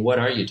adjudicating, what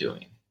are you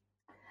doing?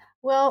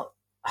 Well,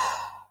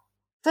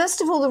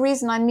 first of all, the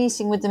reason I'm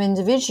meeting with them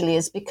individually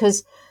is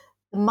because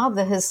the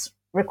mother has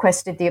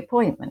requested the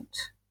appointment.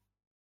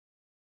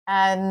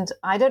 And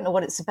I don't know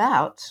what it's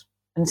about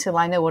until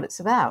I know what it's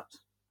about.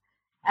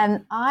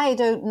 And I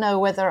don't know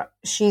whether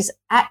she's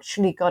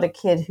actually got a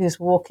kid who's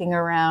walking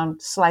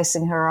around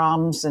slicing her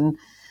arms and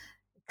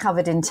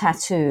covered in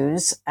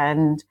tattoos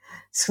and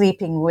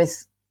sleeping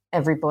with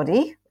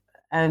everybody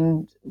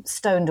and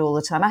stoned all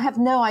the time. I have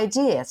no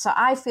idea. So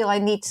I feel I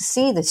need to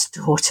see this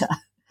daughter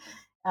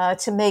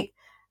to make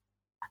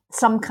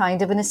some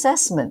kind of an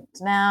assessment.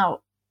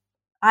 Now,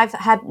 I've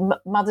had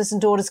mothers and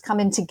daughters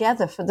come in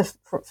together for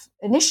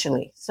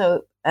initially.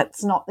 So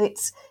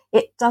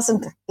it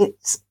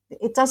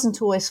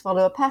doesn't always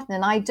follow a pattern.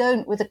 And I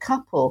don't, with a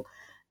couple,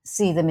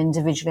 see them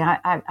individually.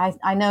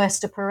 I know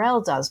Esther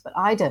Perel does, but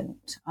I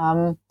don't.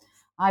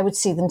 I would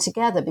see them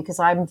together because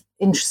I'm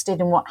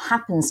interested in what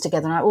happens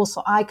together. And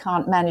I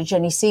can't manage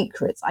any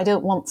secrets. I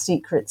don't want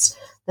secrets.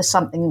 There's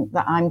something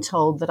that I'm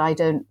told that I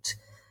don't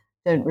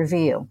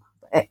reveal.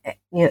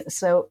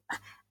 So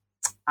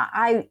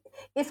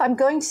if I'm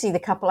going to see the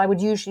couple, I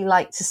would usually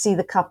like to see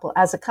the couple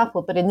as a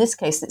couple. But in this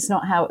case, it's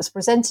not how it was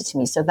presented to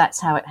me. So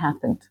that's how it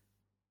happened.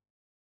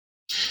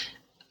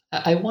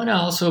 I want to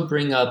also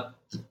bring up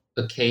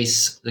the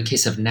case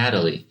of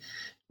Natalie.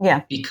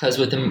 Yeah. Because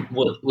with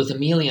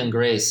Amelia and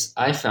Grace,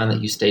 I found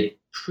that you stayed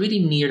pretty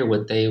near to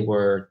what they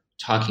were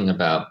talking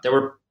about. There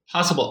were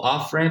possible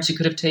off ramps you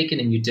could have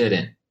taken and you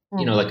didn't,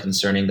 like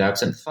concerning the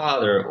absent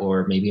father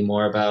or maybe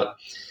more about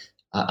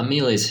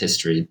Amelia's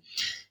history.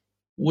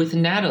 With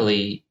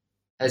Natalie,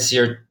 this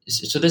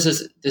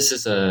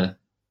is a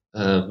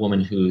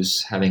woman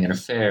who's having an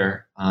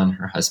affair on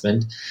her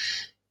husband.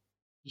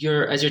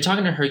 As you're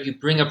talking to her, you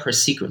bring up her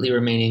secretly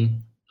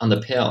remaining on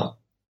the pill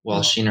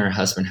while she and her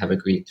husband have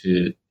agreed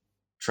to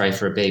try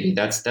for a baby.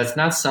 That's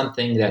not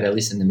something that, at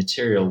least in the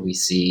material, we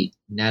see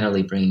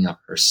Natalie bringing up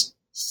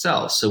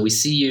herself. So we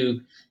see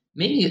you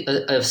maybe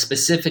a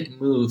specific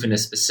move in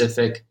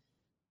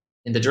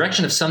the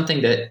direction of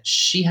something that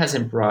she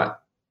hasn't brought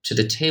to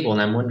the table.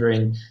 And I'm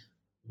wondering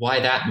why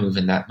that move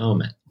in that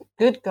moment.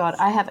 Good God,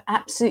 I have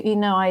absolutely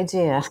no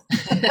idea.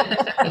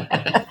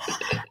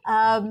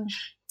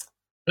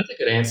 That's a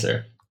good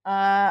answer.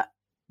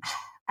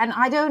 And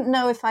I don't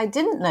know if I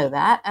didn't know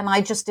that, and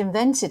I just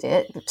invented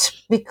it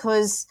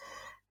because,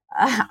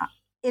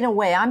 in a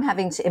way, I'm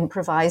having to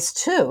improvise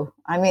too.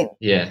 I mean,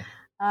 yeah.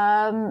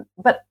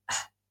 But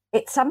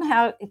it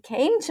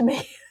came to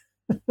me.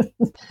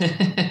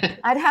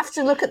 I'd have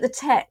to look at the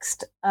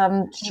text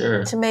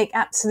to make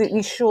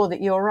absolutely sure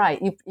that you're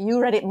right.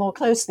 You read it more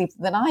closely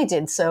than I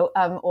did,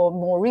 or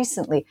more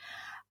recently.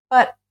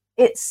 But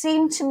it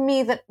seemed to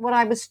me that what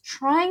I was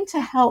trying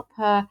to help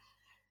her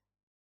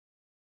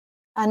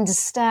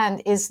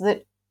understand is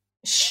that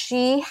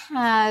she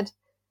had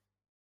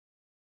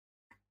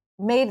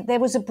there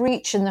was a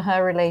breach in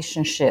her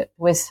relationship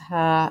with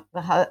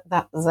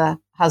the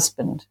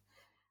husband,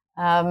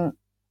 and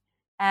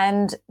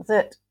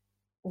that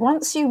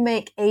once you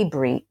make a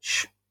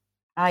breach,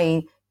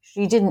 i.e.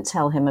 she didn't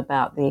tell him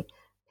about the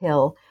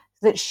pill,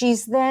 that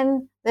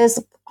there's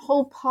a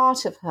whole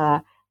part of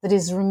her that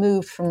is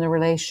removed from the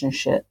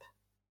relationship.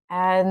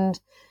 And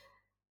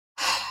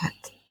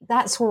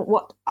that's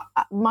what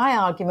my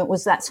argument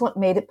was. That's what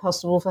made it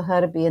possible for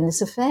her to be in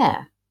this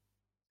affair.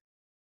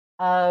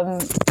 So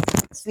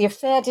the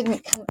affair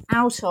didn't come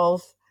out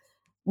of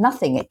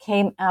nothing. It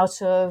came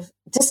out of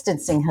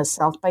distancing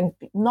herself by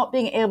not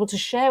being able to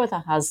share with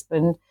her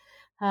husband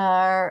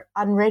her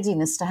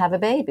unreadiness to have a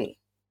baby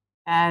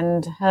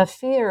and her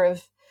fear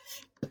of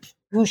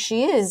who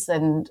she is.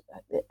 And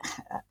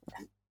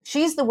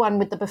she's the one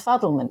with the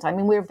befuddlement. I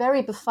mean, we're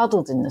very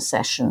befuddled in the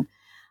session.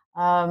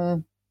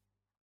 And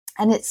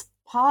it's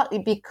partly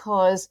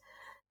because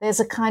there's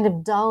a kind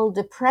of dull,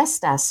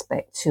 depressed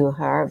aspect to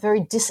her.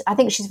 I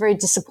think she's very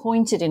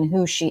disappointed in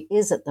who she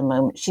is at the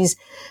moment.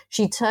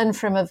 She turned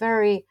from a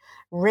very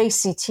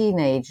racy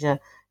teenager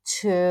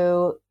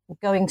to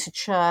going to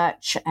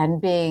church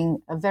and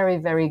being a very,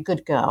 very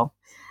good girl.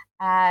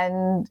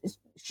 And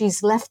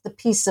she's left the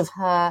piece of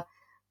her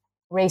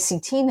racy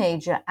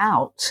teenager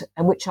out,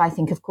 which I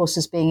think, of course,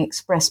 is being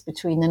expressed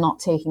between the not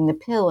taking the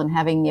pill and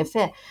having the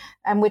affair.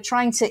 And we're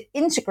trying to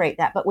integrate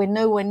that, but we're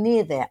nowhere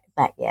near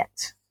that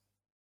yet.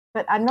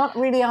 But I'm not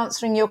really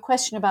answering your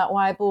question about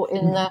why I brought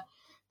in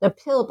the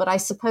pill, but I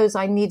suppose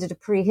I needed a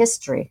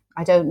prehistory.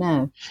 I don't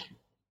know.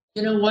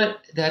 You know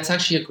what? That's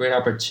actually a great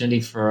opportunity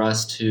for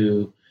us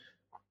to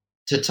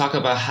talk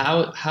about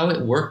how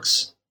it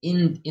works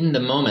in the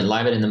moment,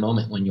 live it in the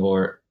moment when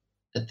you're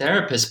a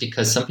therapist,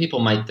 because some people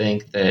might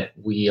think that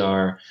we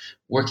are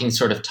working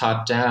sort of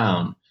top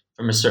down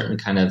from a certain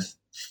kind of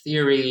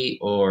theory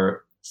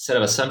or set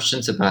of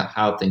assumptions about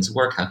how things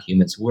work, how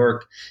humans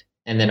work,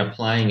 and then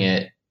applying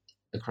it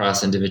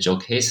across individual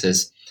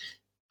cases.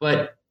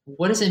 But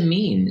what does it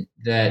mean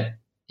that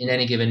in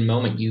any given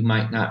moment you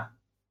might not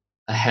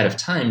ahead of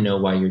time know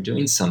why you're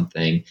doing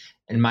something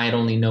and might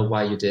only know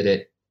why you did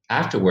it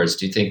afterwards?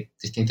 Do you think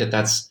that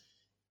that's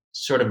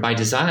sort of by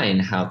design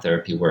how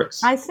therapy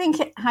works? I think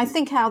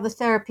how the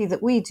therapy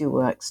that we do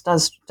works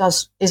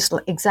is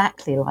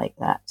exactly like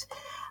that.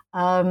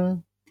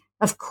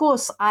 Of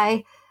course,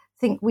 I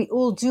think we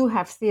all do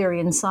have theory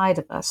inside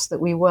of us that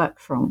we work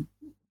from,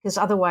 because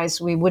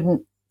otherwise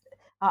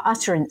our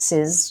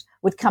utterances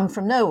would come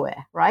from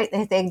nowhere, right?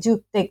 They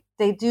do,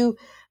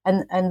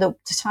 and the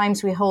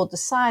times we hold the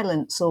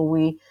silence or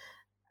we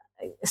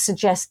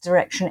suggest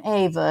direction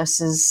A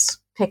versus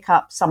pick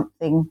up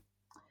something.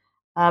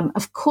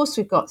 Of course,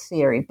 we've got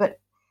theory, but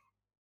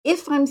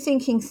if I'm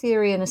thinking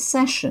theory in a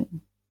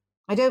session,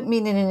 I don't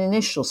mean in an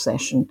initial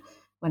session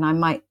when I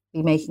might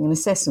be making an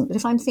assessment, but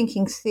if I'm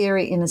thinking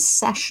theory in a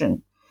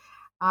session,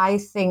 I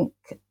think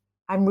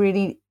I'm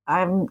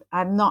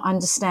not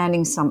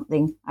understanding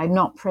something. I'm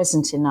not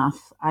present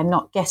enough. I'm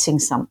not getting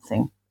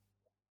something.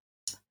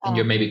 And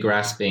you're maybe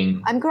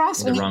grasping in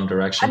the wrong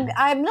direction.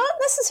 I'm not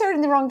necessarily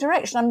in the wrong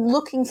direction. I'm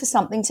looking for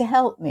something to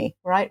help me,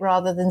 right?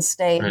 Rather than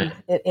staying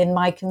in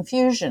my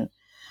confusion.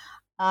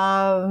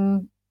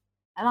 And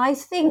I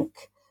think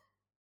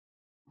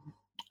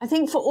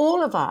for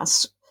all of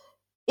us,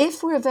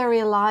 if we're very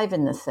alive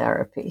in the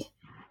therapy,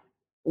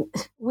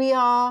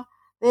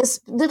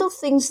 there's little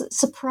things that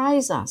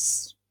surprise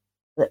us.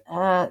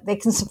 They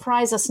can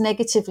surprise us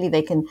negatively.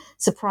 They can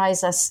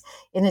surprise us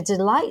in a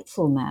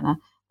delightful manner.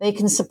 They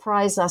can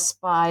surprise us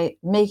by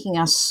making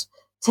us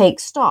take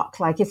stock.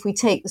 Like if we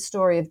take the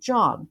story of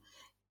John,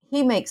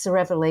 he makes a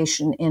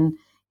revelation in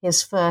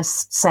his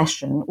first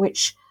session,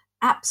 which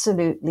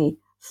absolutely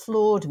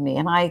floored me.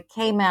 And I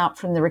came out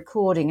from the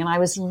recording and I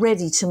was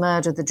ready to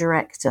murder the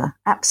director,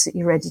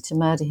 absolutely ready to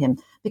murder him,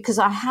 because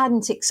I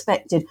hadn't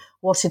expected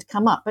what had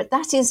come up. But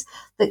that is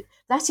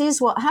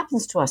what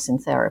happens to us in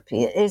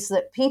therapy, is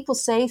that people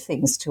say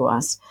things to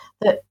us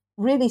that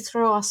really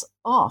throw us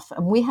off,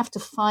 and we have to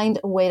find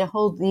a way to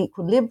hold the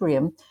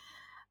equilibrium,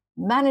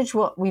 manage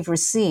what we've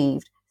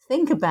received,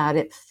 think about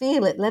it,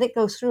 feel it, let it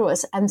go through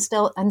us, and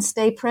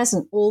stay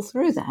present all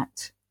through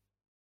that.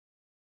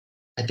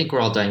 I think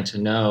we're all dying to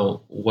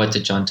know, what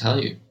did John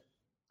tell you?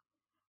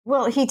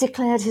 Well, he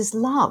declared his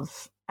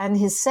love, and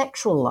his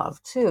sexual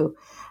love too.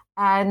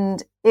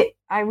 And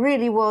I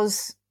really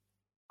was...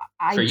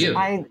 For you?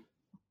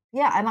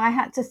 Yeah, and I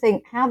had to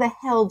think, how the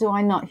hell do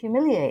I not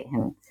humiliate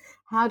him?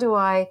 How do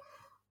I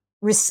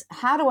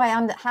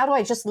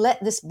just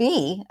let this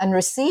be and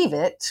receive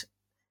it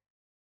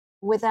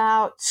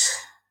without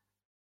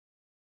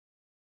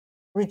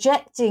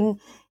rejecting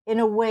in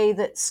a way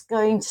that's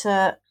going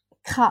to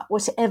cut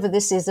whatever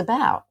this is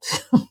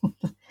about?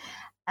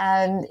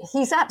 And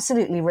he's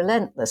absolutely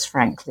relentless,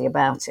 frankly,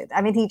 about it.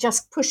 I mean, he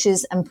just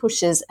pushes and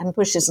pushes and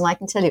pushes. And I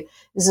can tell you,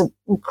 it's an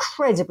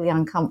incredibly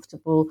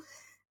uncomfortable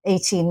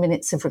 18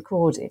 minutes of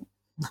recording.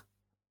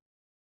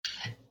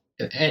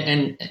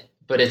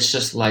 But it's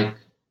just like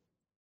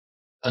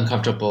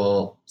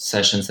uncomfortable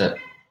sessions that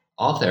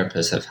all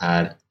therapists have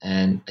had.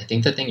 And I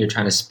think the thing you're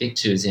trying to speak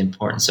to is the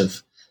importance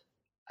of,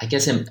 I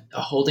guess,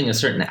 holding a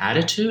certain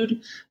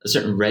attitude, a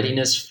certain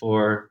readiness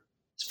for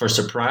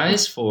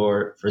surprise,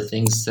 for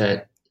things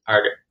that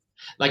are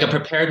like a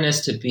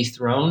preparedness to be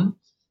thrown,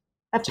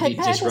 to be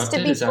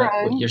disrupted. Is that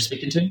what you're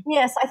speaking to?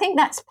 Yes, I think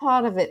that's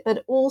part of it,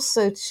 but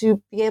also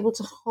to be able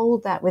to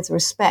hold that with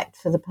respect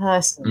for the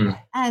person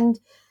and,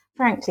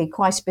 frankly,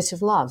 quite a bit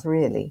of love,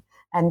 really,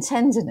 and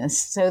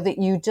tenderness, so that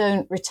you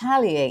don't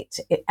retaliate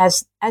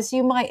as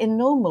you might in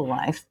normal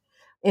life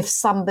if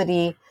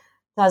somebody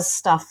does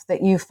stuff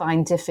that you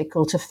find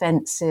difficult,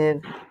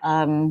 offensive,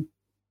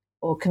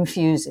 or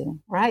confusing,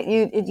 right?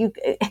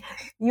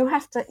 You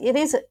have to. It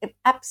is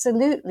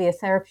absolutely a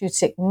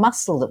therapeutic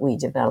muscle that we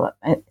develop,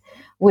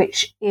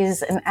 which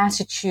is an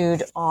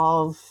attitude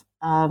of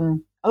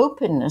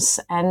openness,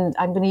 and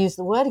I'm going to use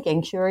the word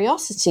again,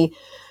 curiosity,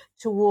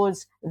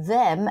 towards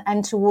them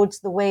and towards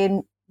the way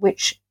in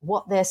which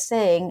what they're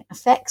saying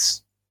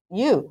affects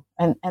you,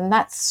 and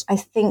that's, I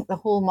think, the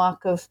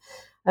hallmark of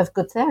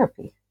good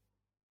therapy,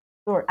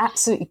 or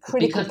absolutely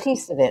critical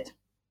piece of it.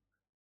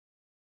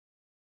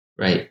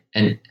 Right.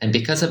 And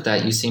because of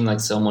that, you seem like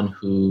someone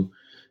who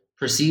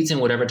proceeds in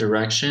whatever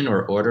direction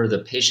or order the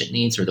patient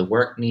needs or the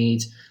work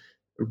needs,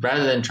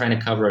 rather than trying to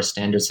cover a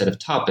standard set of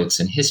topics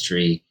in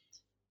history,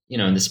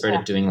 in the spirit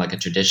of doing like a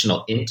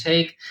traditional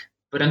intake.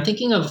 But I'm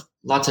thinking of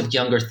lots of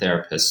younger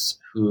therapists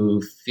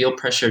who feel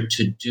pressured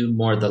to do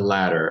more of the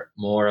latter,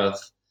 more of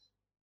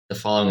the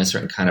following a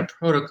certain kind of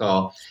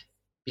protocol,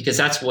 because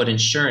that's what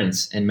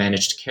insurance and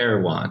managed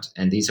care want.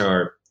 And these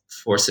are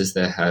forces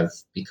that have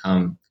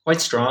become quite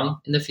strong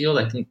in the field.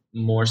 I think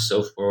more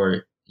so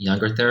for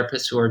younger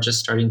therapists who are just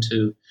starting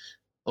to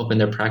open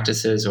their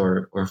practices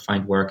or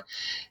find work.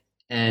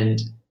 And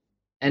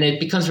it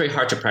becomes very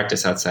hard to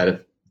practice outside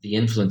of the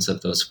influence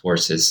of those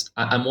forces.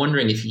 I'm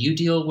wondering if you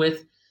deal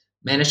with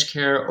managed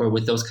care or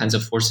with those kinds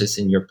of forces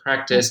in your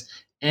practice,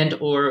 and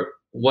or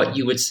what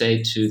you would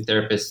say to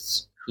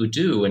therapists who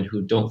do and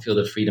who don't feel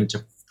the freedom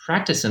to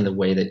practice in the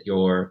way that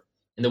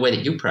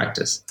you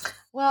practice.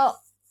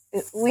 Well,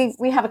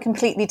 we have a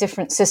completely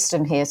different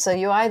system here. So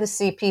you either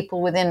see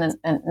people within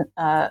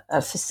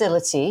a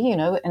facility,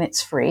 and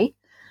it's free,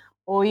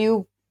 or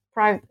you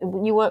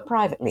work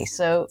privately.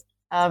 So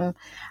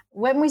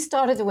when we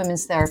started the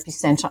Women's Therapy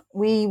Center,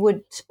 we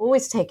would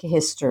always take a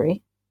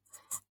history,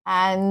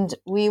 and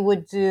we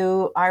would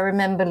I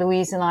remember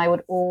Louise and I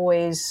would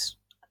always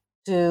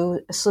do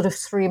a sort of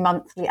 3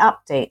 monthly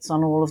updates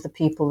on all of the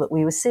people that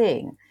we were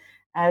seeing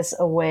as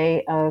a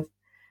way of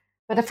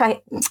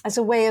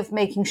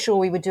making sure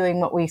we were doing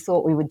what we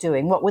thought we were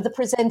doing. What were the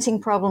presenting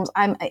problems?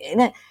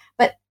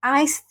 But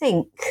I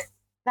think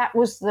that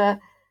was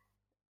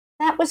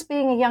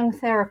being a young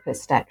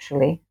therapist,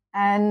 actually.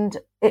 And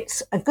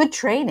it's a good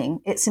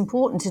training. It's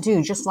important to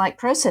do, just like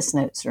process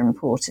notes are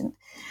important.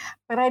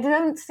 But I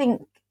don't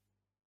think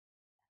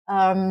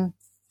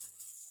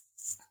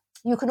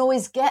you can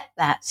always get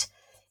that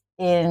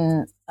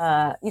you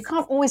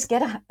can't always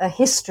get a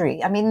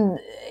history. I mean,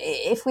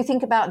 if we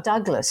think about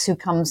Douglas, who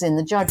comes in,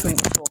 the judge we were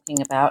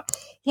talking about,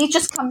 he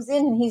just comes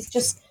in and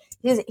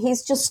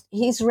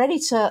he's ready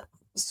to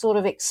sort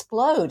of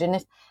explode. And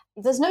if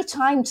there's no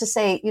time to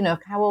say,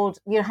 how old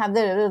you have,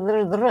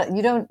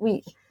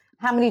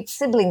 how many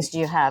siblings do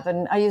you have?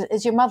 And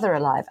is your mother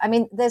alive? I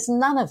mean, there's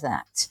none of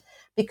that,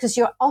 because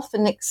you're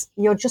often,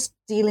 you're just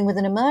dealing with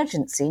an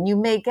emergency, and you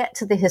may get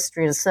to the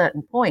history at a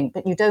certain point,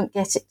 but you don't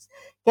get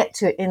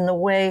to it in the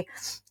way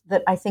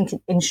that I think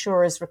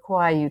insurers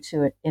require you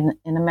to in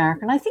America.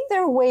 And I think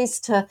there are ways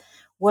to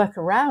work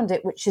around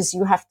it, which is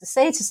you have to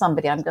say to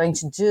somebody, we're going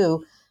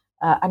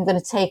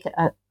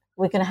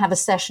to have a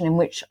session in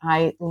which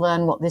I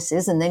learn what this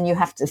is, and then you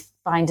have to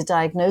find a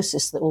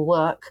diagnosis that will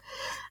work.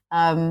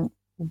 And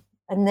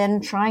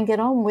then try and get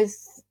on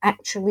with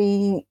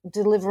actually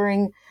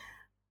delivering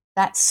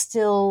that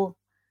still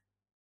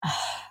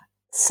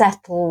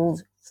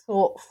settled,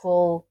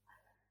 thoughtful,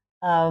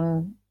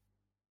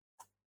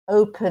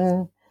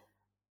 open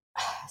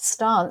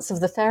stance of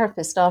the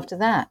therapist after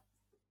that.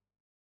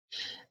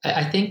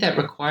 I think that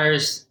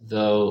requires,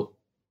 though,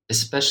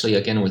 especially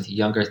again with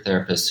younger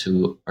therapists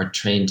who are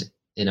trained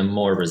in a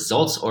more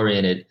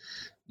results-oriented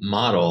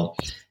model,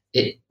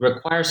 it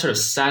requires sort of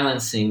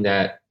silencing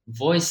that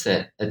voice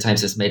that at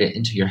times has made it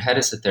into your head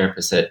as a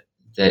therapist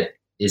that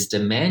is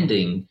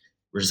demanding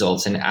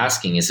results and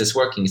asking, is this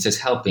working? Is this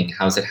helping?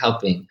 How is it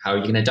helping? How are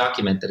you going to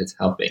document that it's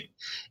helping?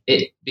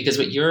 Because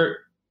what you're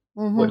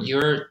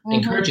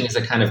encouraging is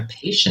a kind of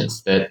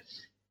patience that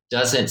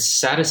doesn't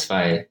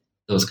satisfy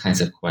those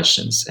kinds of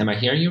questions. Am I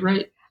hearing you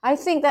right? I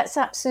think that's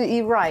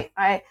absolutely right.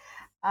 I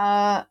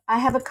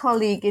have a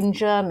colleague in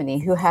Germany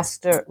who has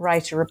to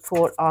write a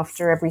report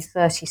after every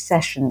 30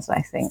 sessions,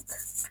 I think.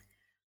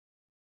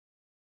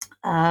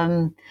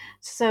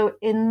 So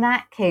in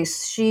that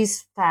case, she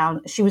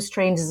was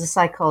trained as a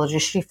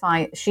psychologist.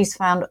 She's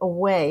found a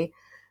way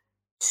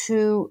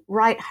to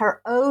write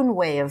her own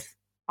way of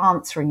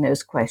answering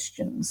those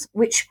questions,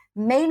 which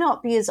may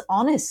not be as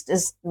honest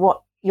as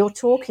what you're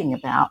talking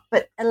about,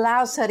 but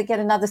allows her to get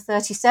another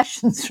 30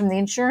 sessions from the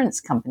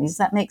insurance company. Does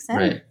that make sense?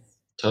 Right.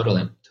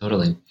 Totally.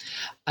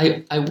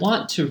 I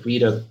want to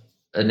read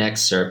an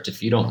excerpt,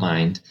 if you don't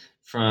mind,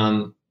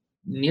 from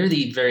near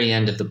the very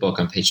end of the book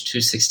on page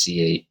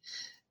 268.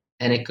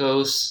 And it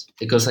goes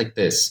like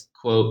this,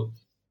 quote,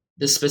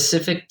 "The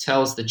specific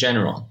tells the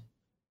general.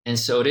 And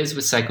so it is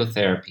with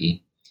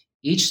psychotherapy.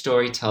 Each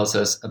story tells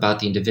us about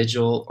the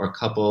individual or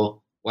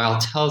couple while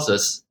it tells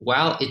us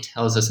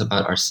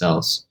about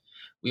ourselves.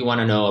 We want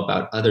to know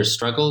about other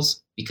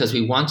struggles because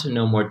we want to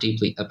know more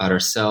deeply about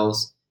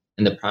ourselves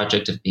and the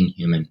project of being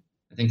human."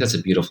 I think that's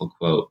a beautiful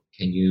quote.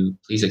 Can you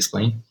please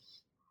explain?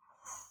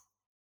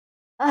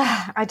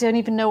 I don't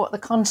even know what the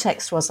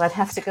context was. I'd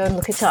have to go and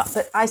look it up.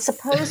 But I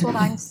suppose what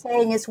I'm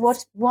saying is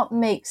what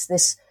makes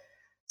this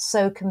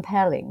so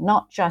compelling,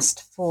 not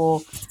just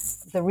for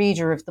the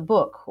reader of the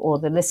book or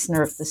the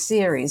listener of the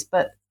series,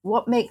 but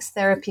what makes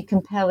therapy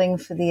compelling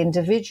for the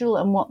individual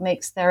and what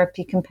makes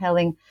therapy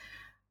compelling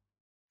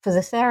for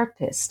the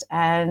therapist.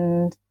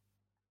 And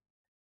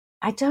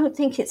I don't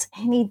think it's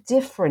any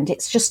different.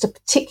 It's just a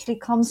particularly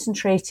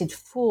concentrated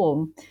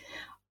form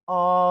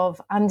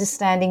of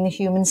understanding the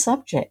human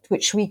subject,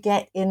 which we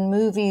get in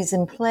movies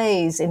and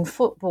plays, in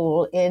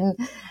football, in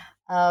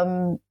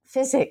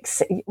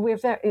physics.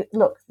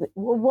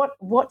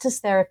 What does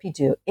therapy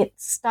do? It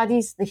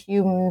studies the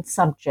human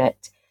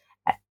subject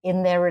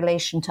in their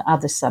relation to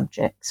other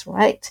subjects,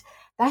 right?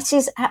 That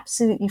is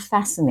absolutely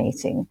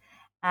fascinating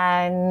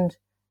and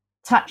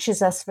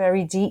touches us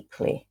very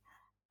deeply.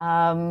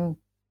 And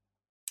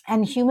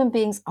human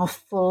beings are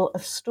full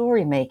of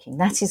story making.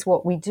 That is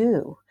what we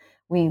do.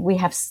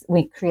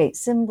 We create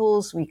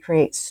symbols, we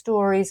create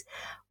stories,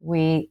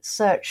 we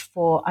search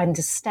for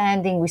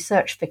understanding, we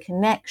search for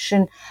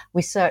connection,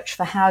 we search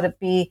for how to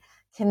be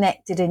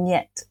connected and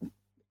yet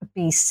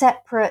be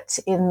separate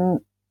and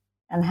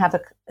have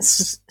a.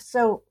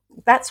 So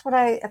that's what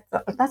I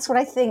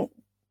think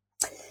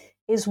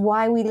is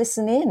why we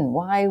listen in,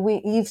 why we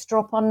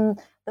eavesdrop on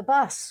the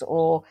bus,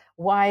 or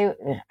why,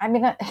 I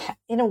mean,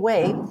 in a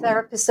way,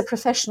 therapists are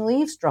professional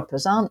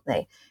eavesdroppers, aren't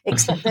they?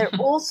 Except they're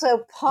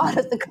also part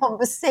of the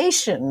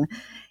conversation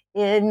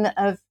in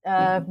a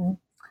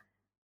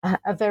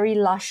very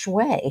lush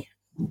way.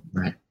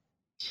 Right.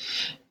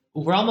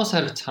 We're almost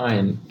out of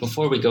time.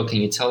 Before we go, can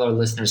you tell our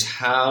listeners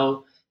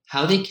how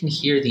they can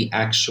hear the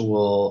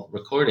actual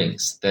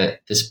recordings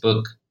that this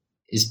book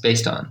is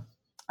based on?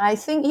 I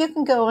think you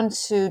can go on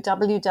to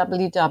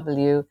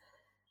www.bbc.co.uk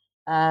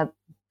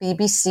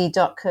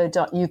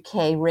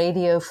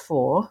Radio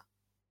 4,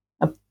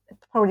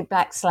 probably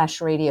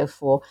 /Radio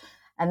 4,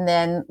 and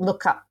then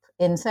look up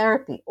In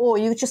Therapy. Or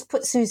you just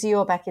put Susie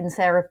Orbach In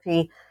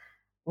Therapy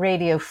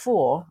Radio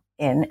 4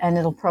 in, and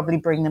it'll probably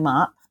bring them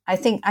up. I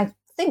think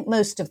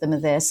most of them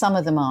are there. Some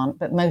of them aren't,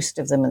 but most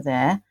of them are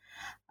there.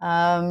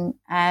 And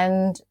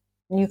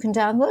you can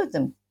download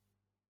them.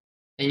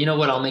 And you know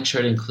what? I'll make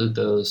sure to include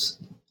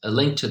a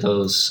link to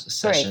those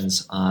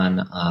sessions on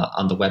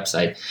the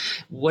website.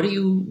 What are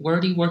you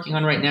working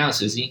on right now,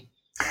 Susie?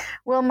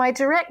 Well, my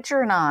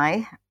director and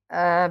I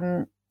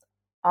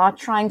are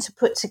trying to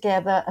put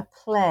together a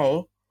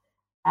play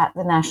at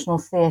the National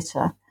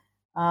Theatre.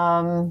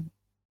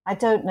 I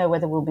don't know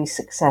whether we'll be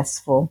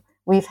successful.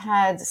 We've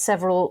had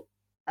several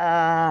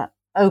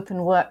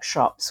open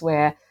workshops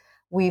where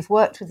we've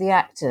worked with the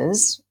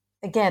actors,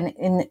 again,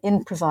 in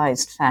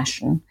improvised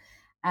fashion,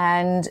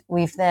 and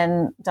we've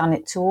then done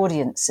it to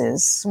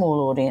audiences,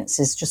 small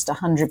audiences, just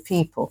 100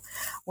 people.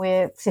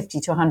 We're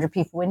 50 to 100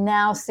 people. We're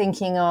now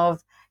thinking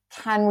of,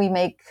 can we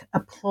make a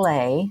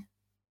play?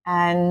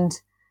 And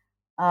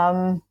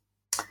what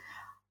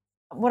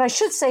I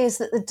should say is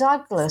that the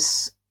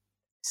Douglas,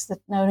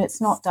 no, it's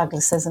not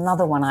Douglas. There's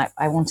another one.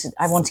 I want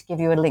to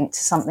give you a link to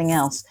something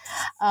else.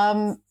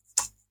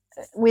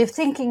 We're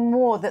thinking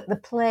more that the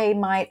play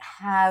might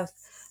have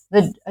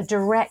a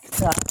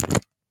director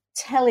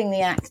telling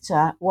the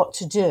actor what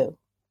to do,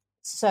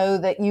 so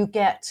that you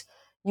get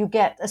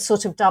a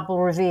sort of double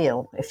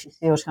reveal, if you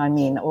see what I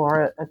mean,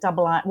 or a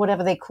double,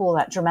 whatever they call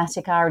that,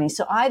 dramatic irony.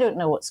 So I don't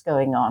know what's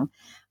going on,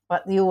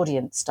 but the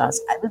audience does.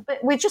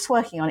 But we're just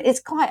working on it. It's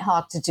quite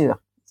hard to do,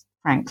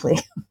 frankly.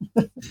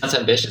 Sounds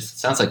ambitious. It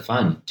sounds like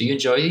fun. Do you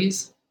enjoy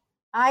these?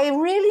 I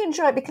really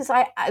enjoy it because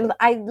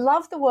I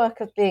love the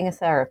work of being a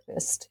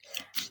therapist,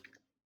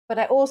 but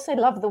I also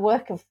love the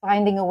work of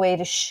finding a way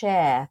to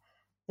share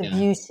the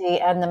beauty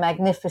and the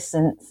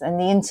magnificence and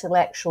the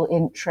intellectual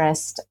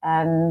interest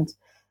and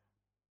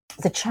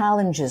the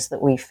challenges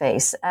that we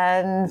face,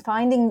 and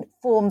finding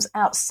forms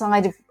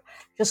outside of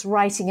just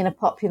writing in a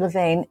popular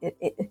vein.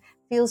 It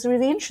feels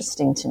really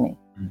interesting to me.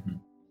 Mm-hmm.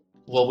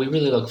 Well, we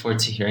really look forward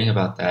to hearing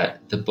about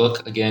that. The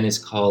book, again, is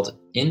called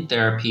In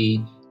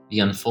Therapy,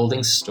 The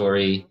Unfolding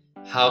Story,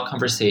 How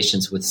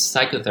Conversations with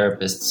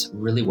Psychotherapists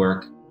Really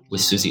Work,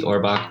 with Susie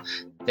Orbach.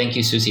 Thank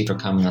you, Susie, for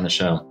coming on the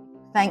show.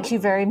 Thank you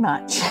very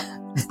much.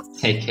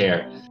 Take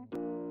care.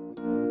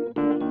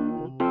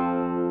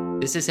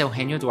 This is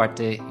Eugenio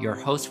Duarte, your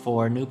host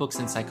for New Books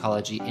in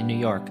Psychology in New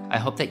York. I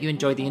hope that you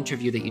enjoyed the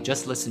interview that you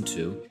just listened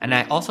to, and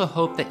I also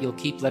hope that you'll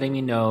keep letting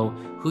me know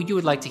who you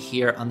would like to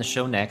hear on the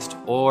show next,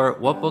 or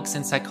what books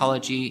in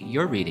psychology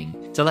you're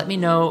reading. To let me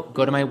know,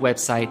 go to my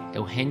website,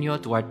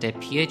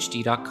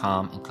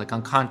 eugenioduartephd.com, and click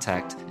on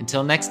Contact.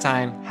 Until next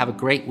time, have a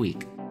great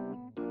week.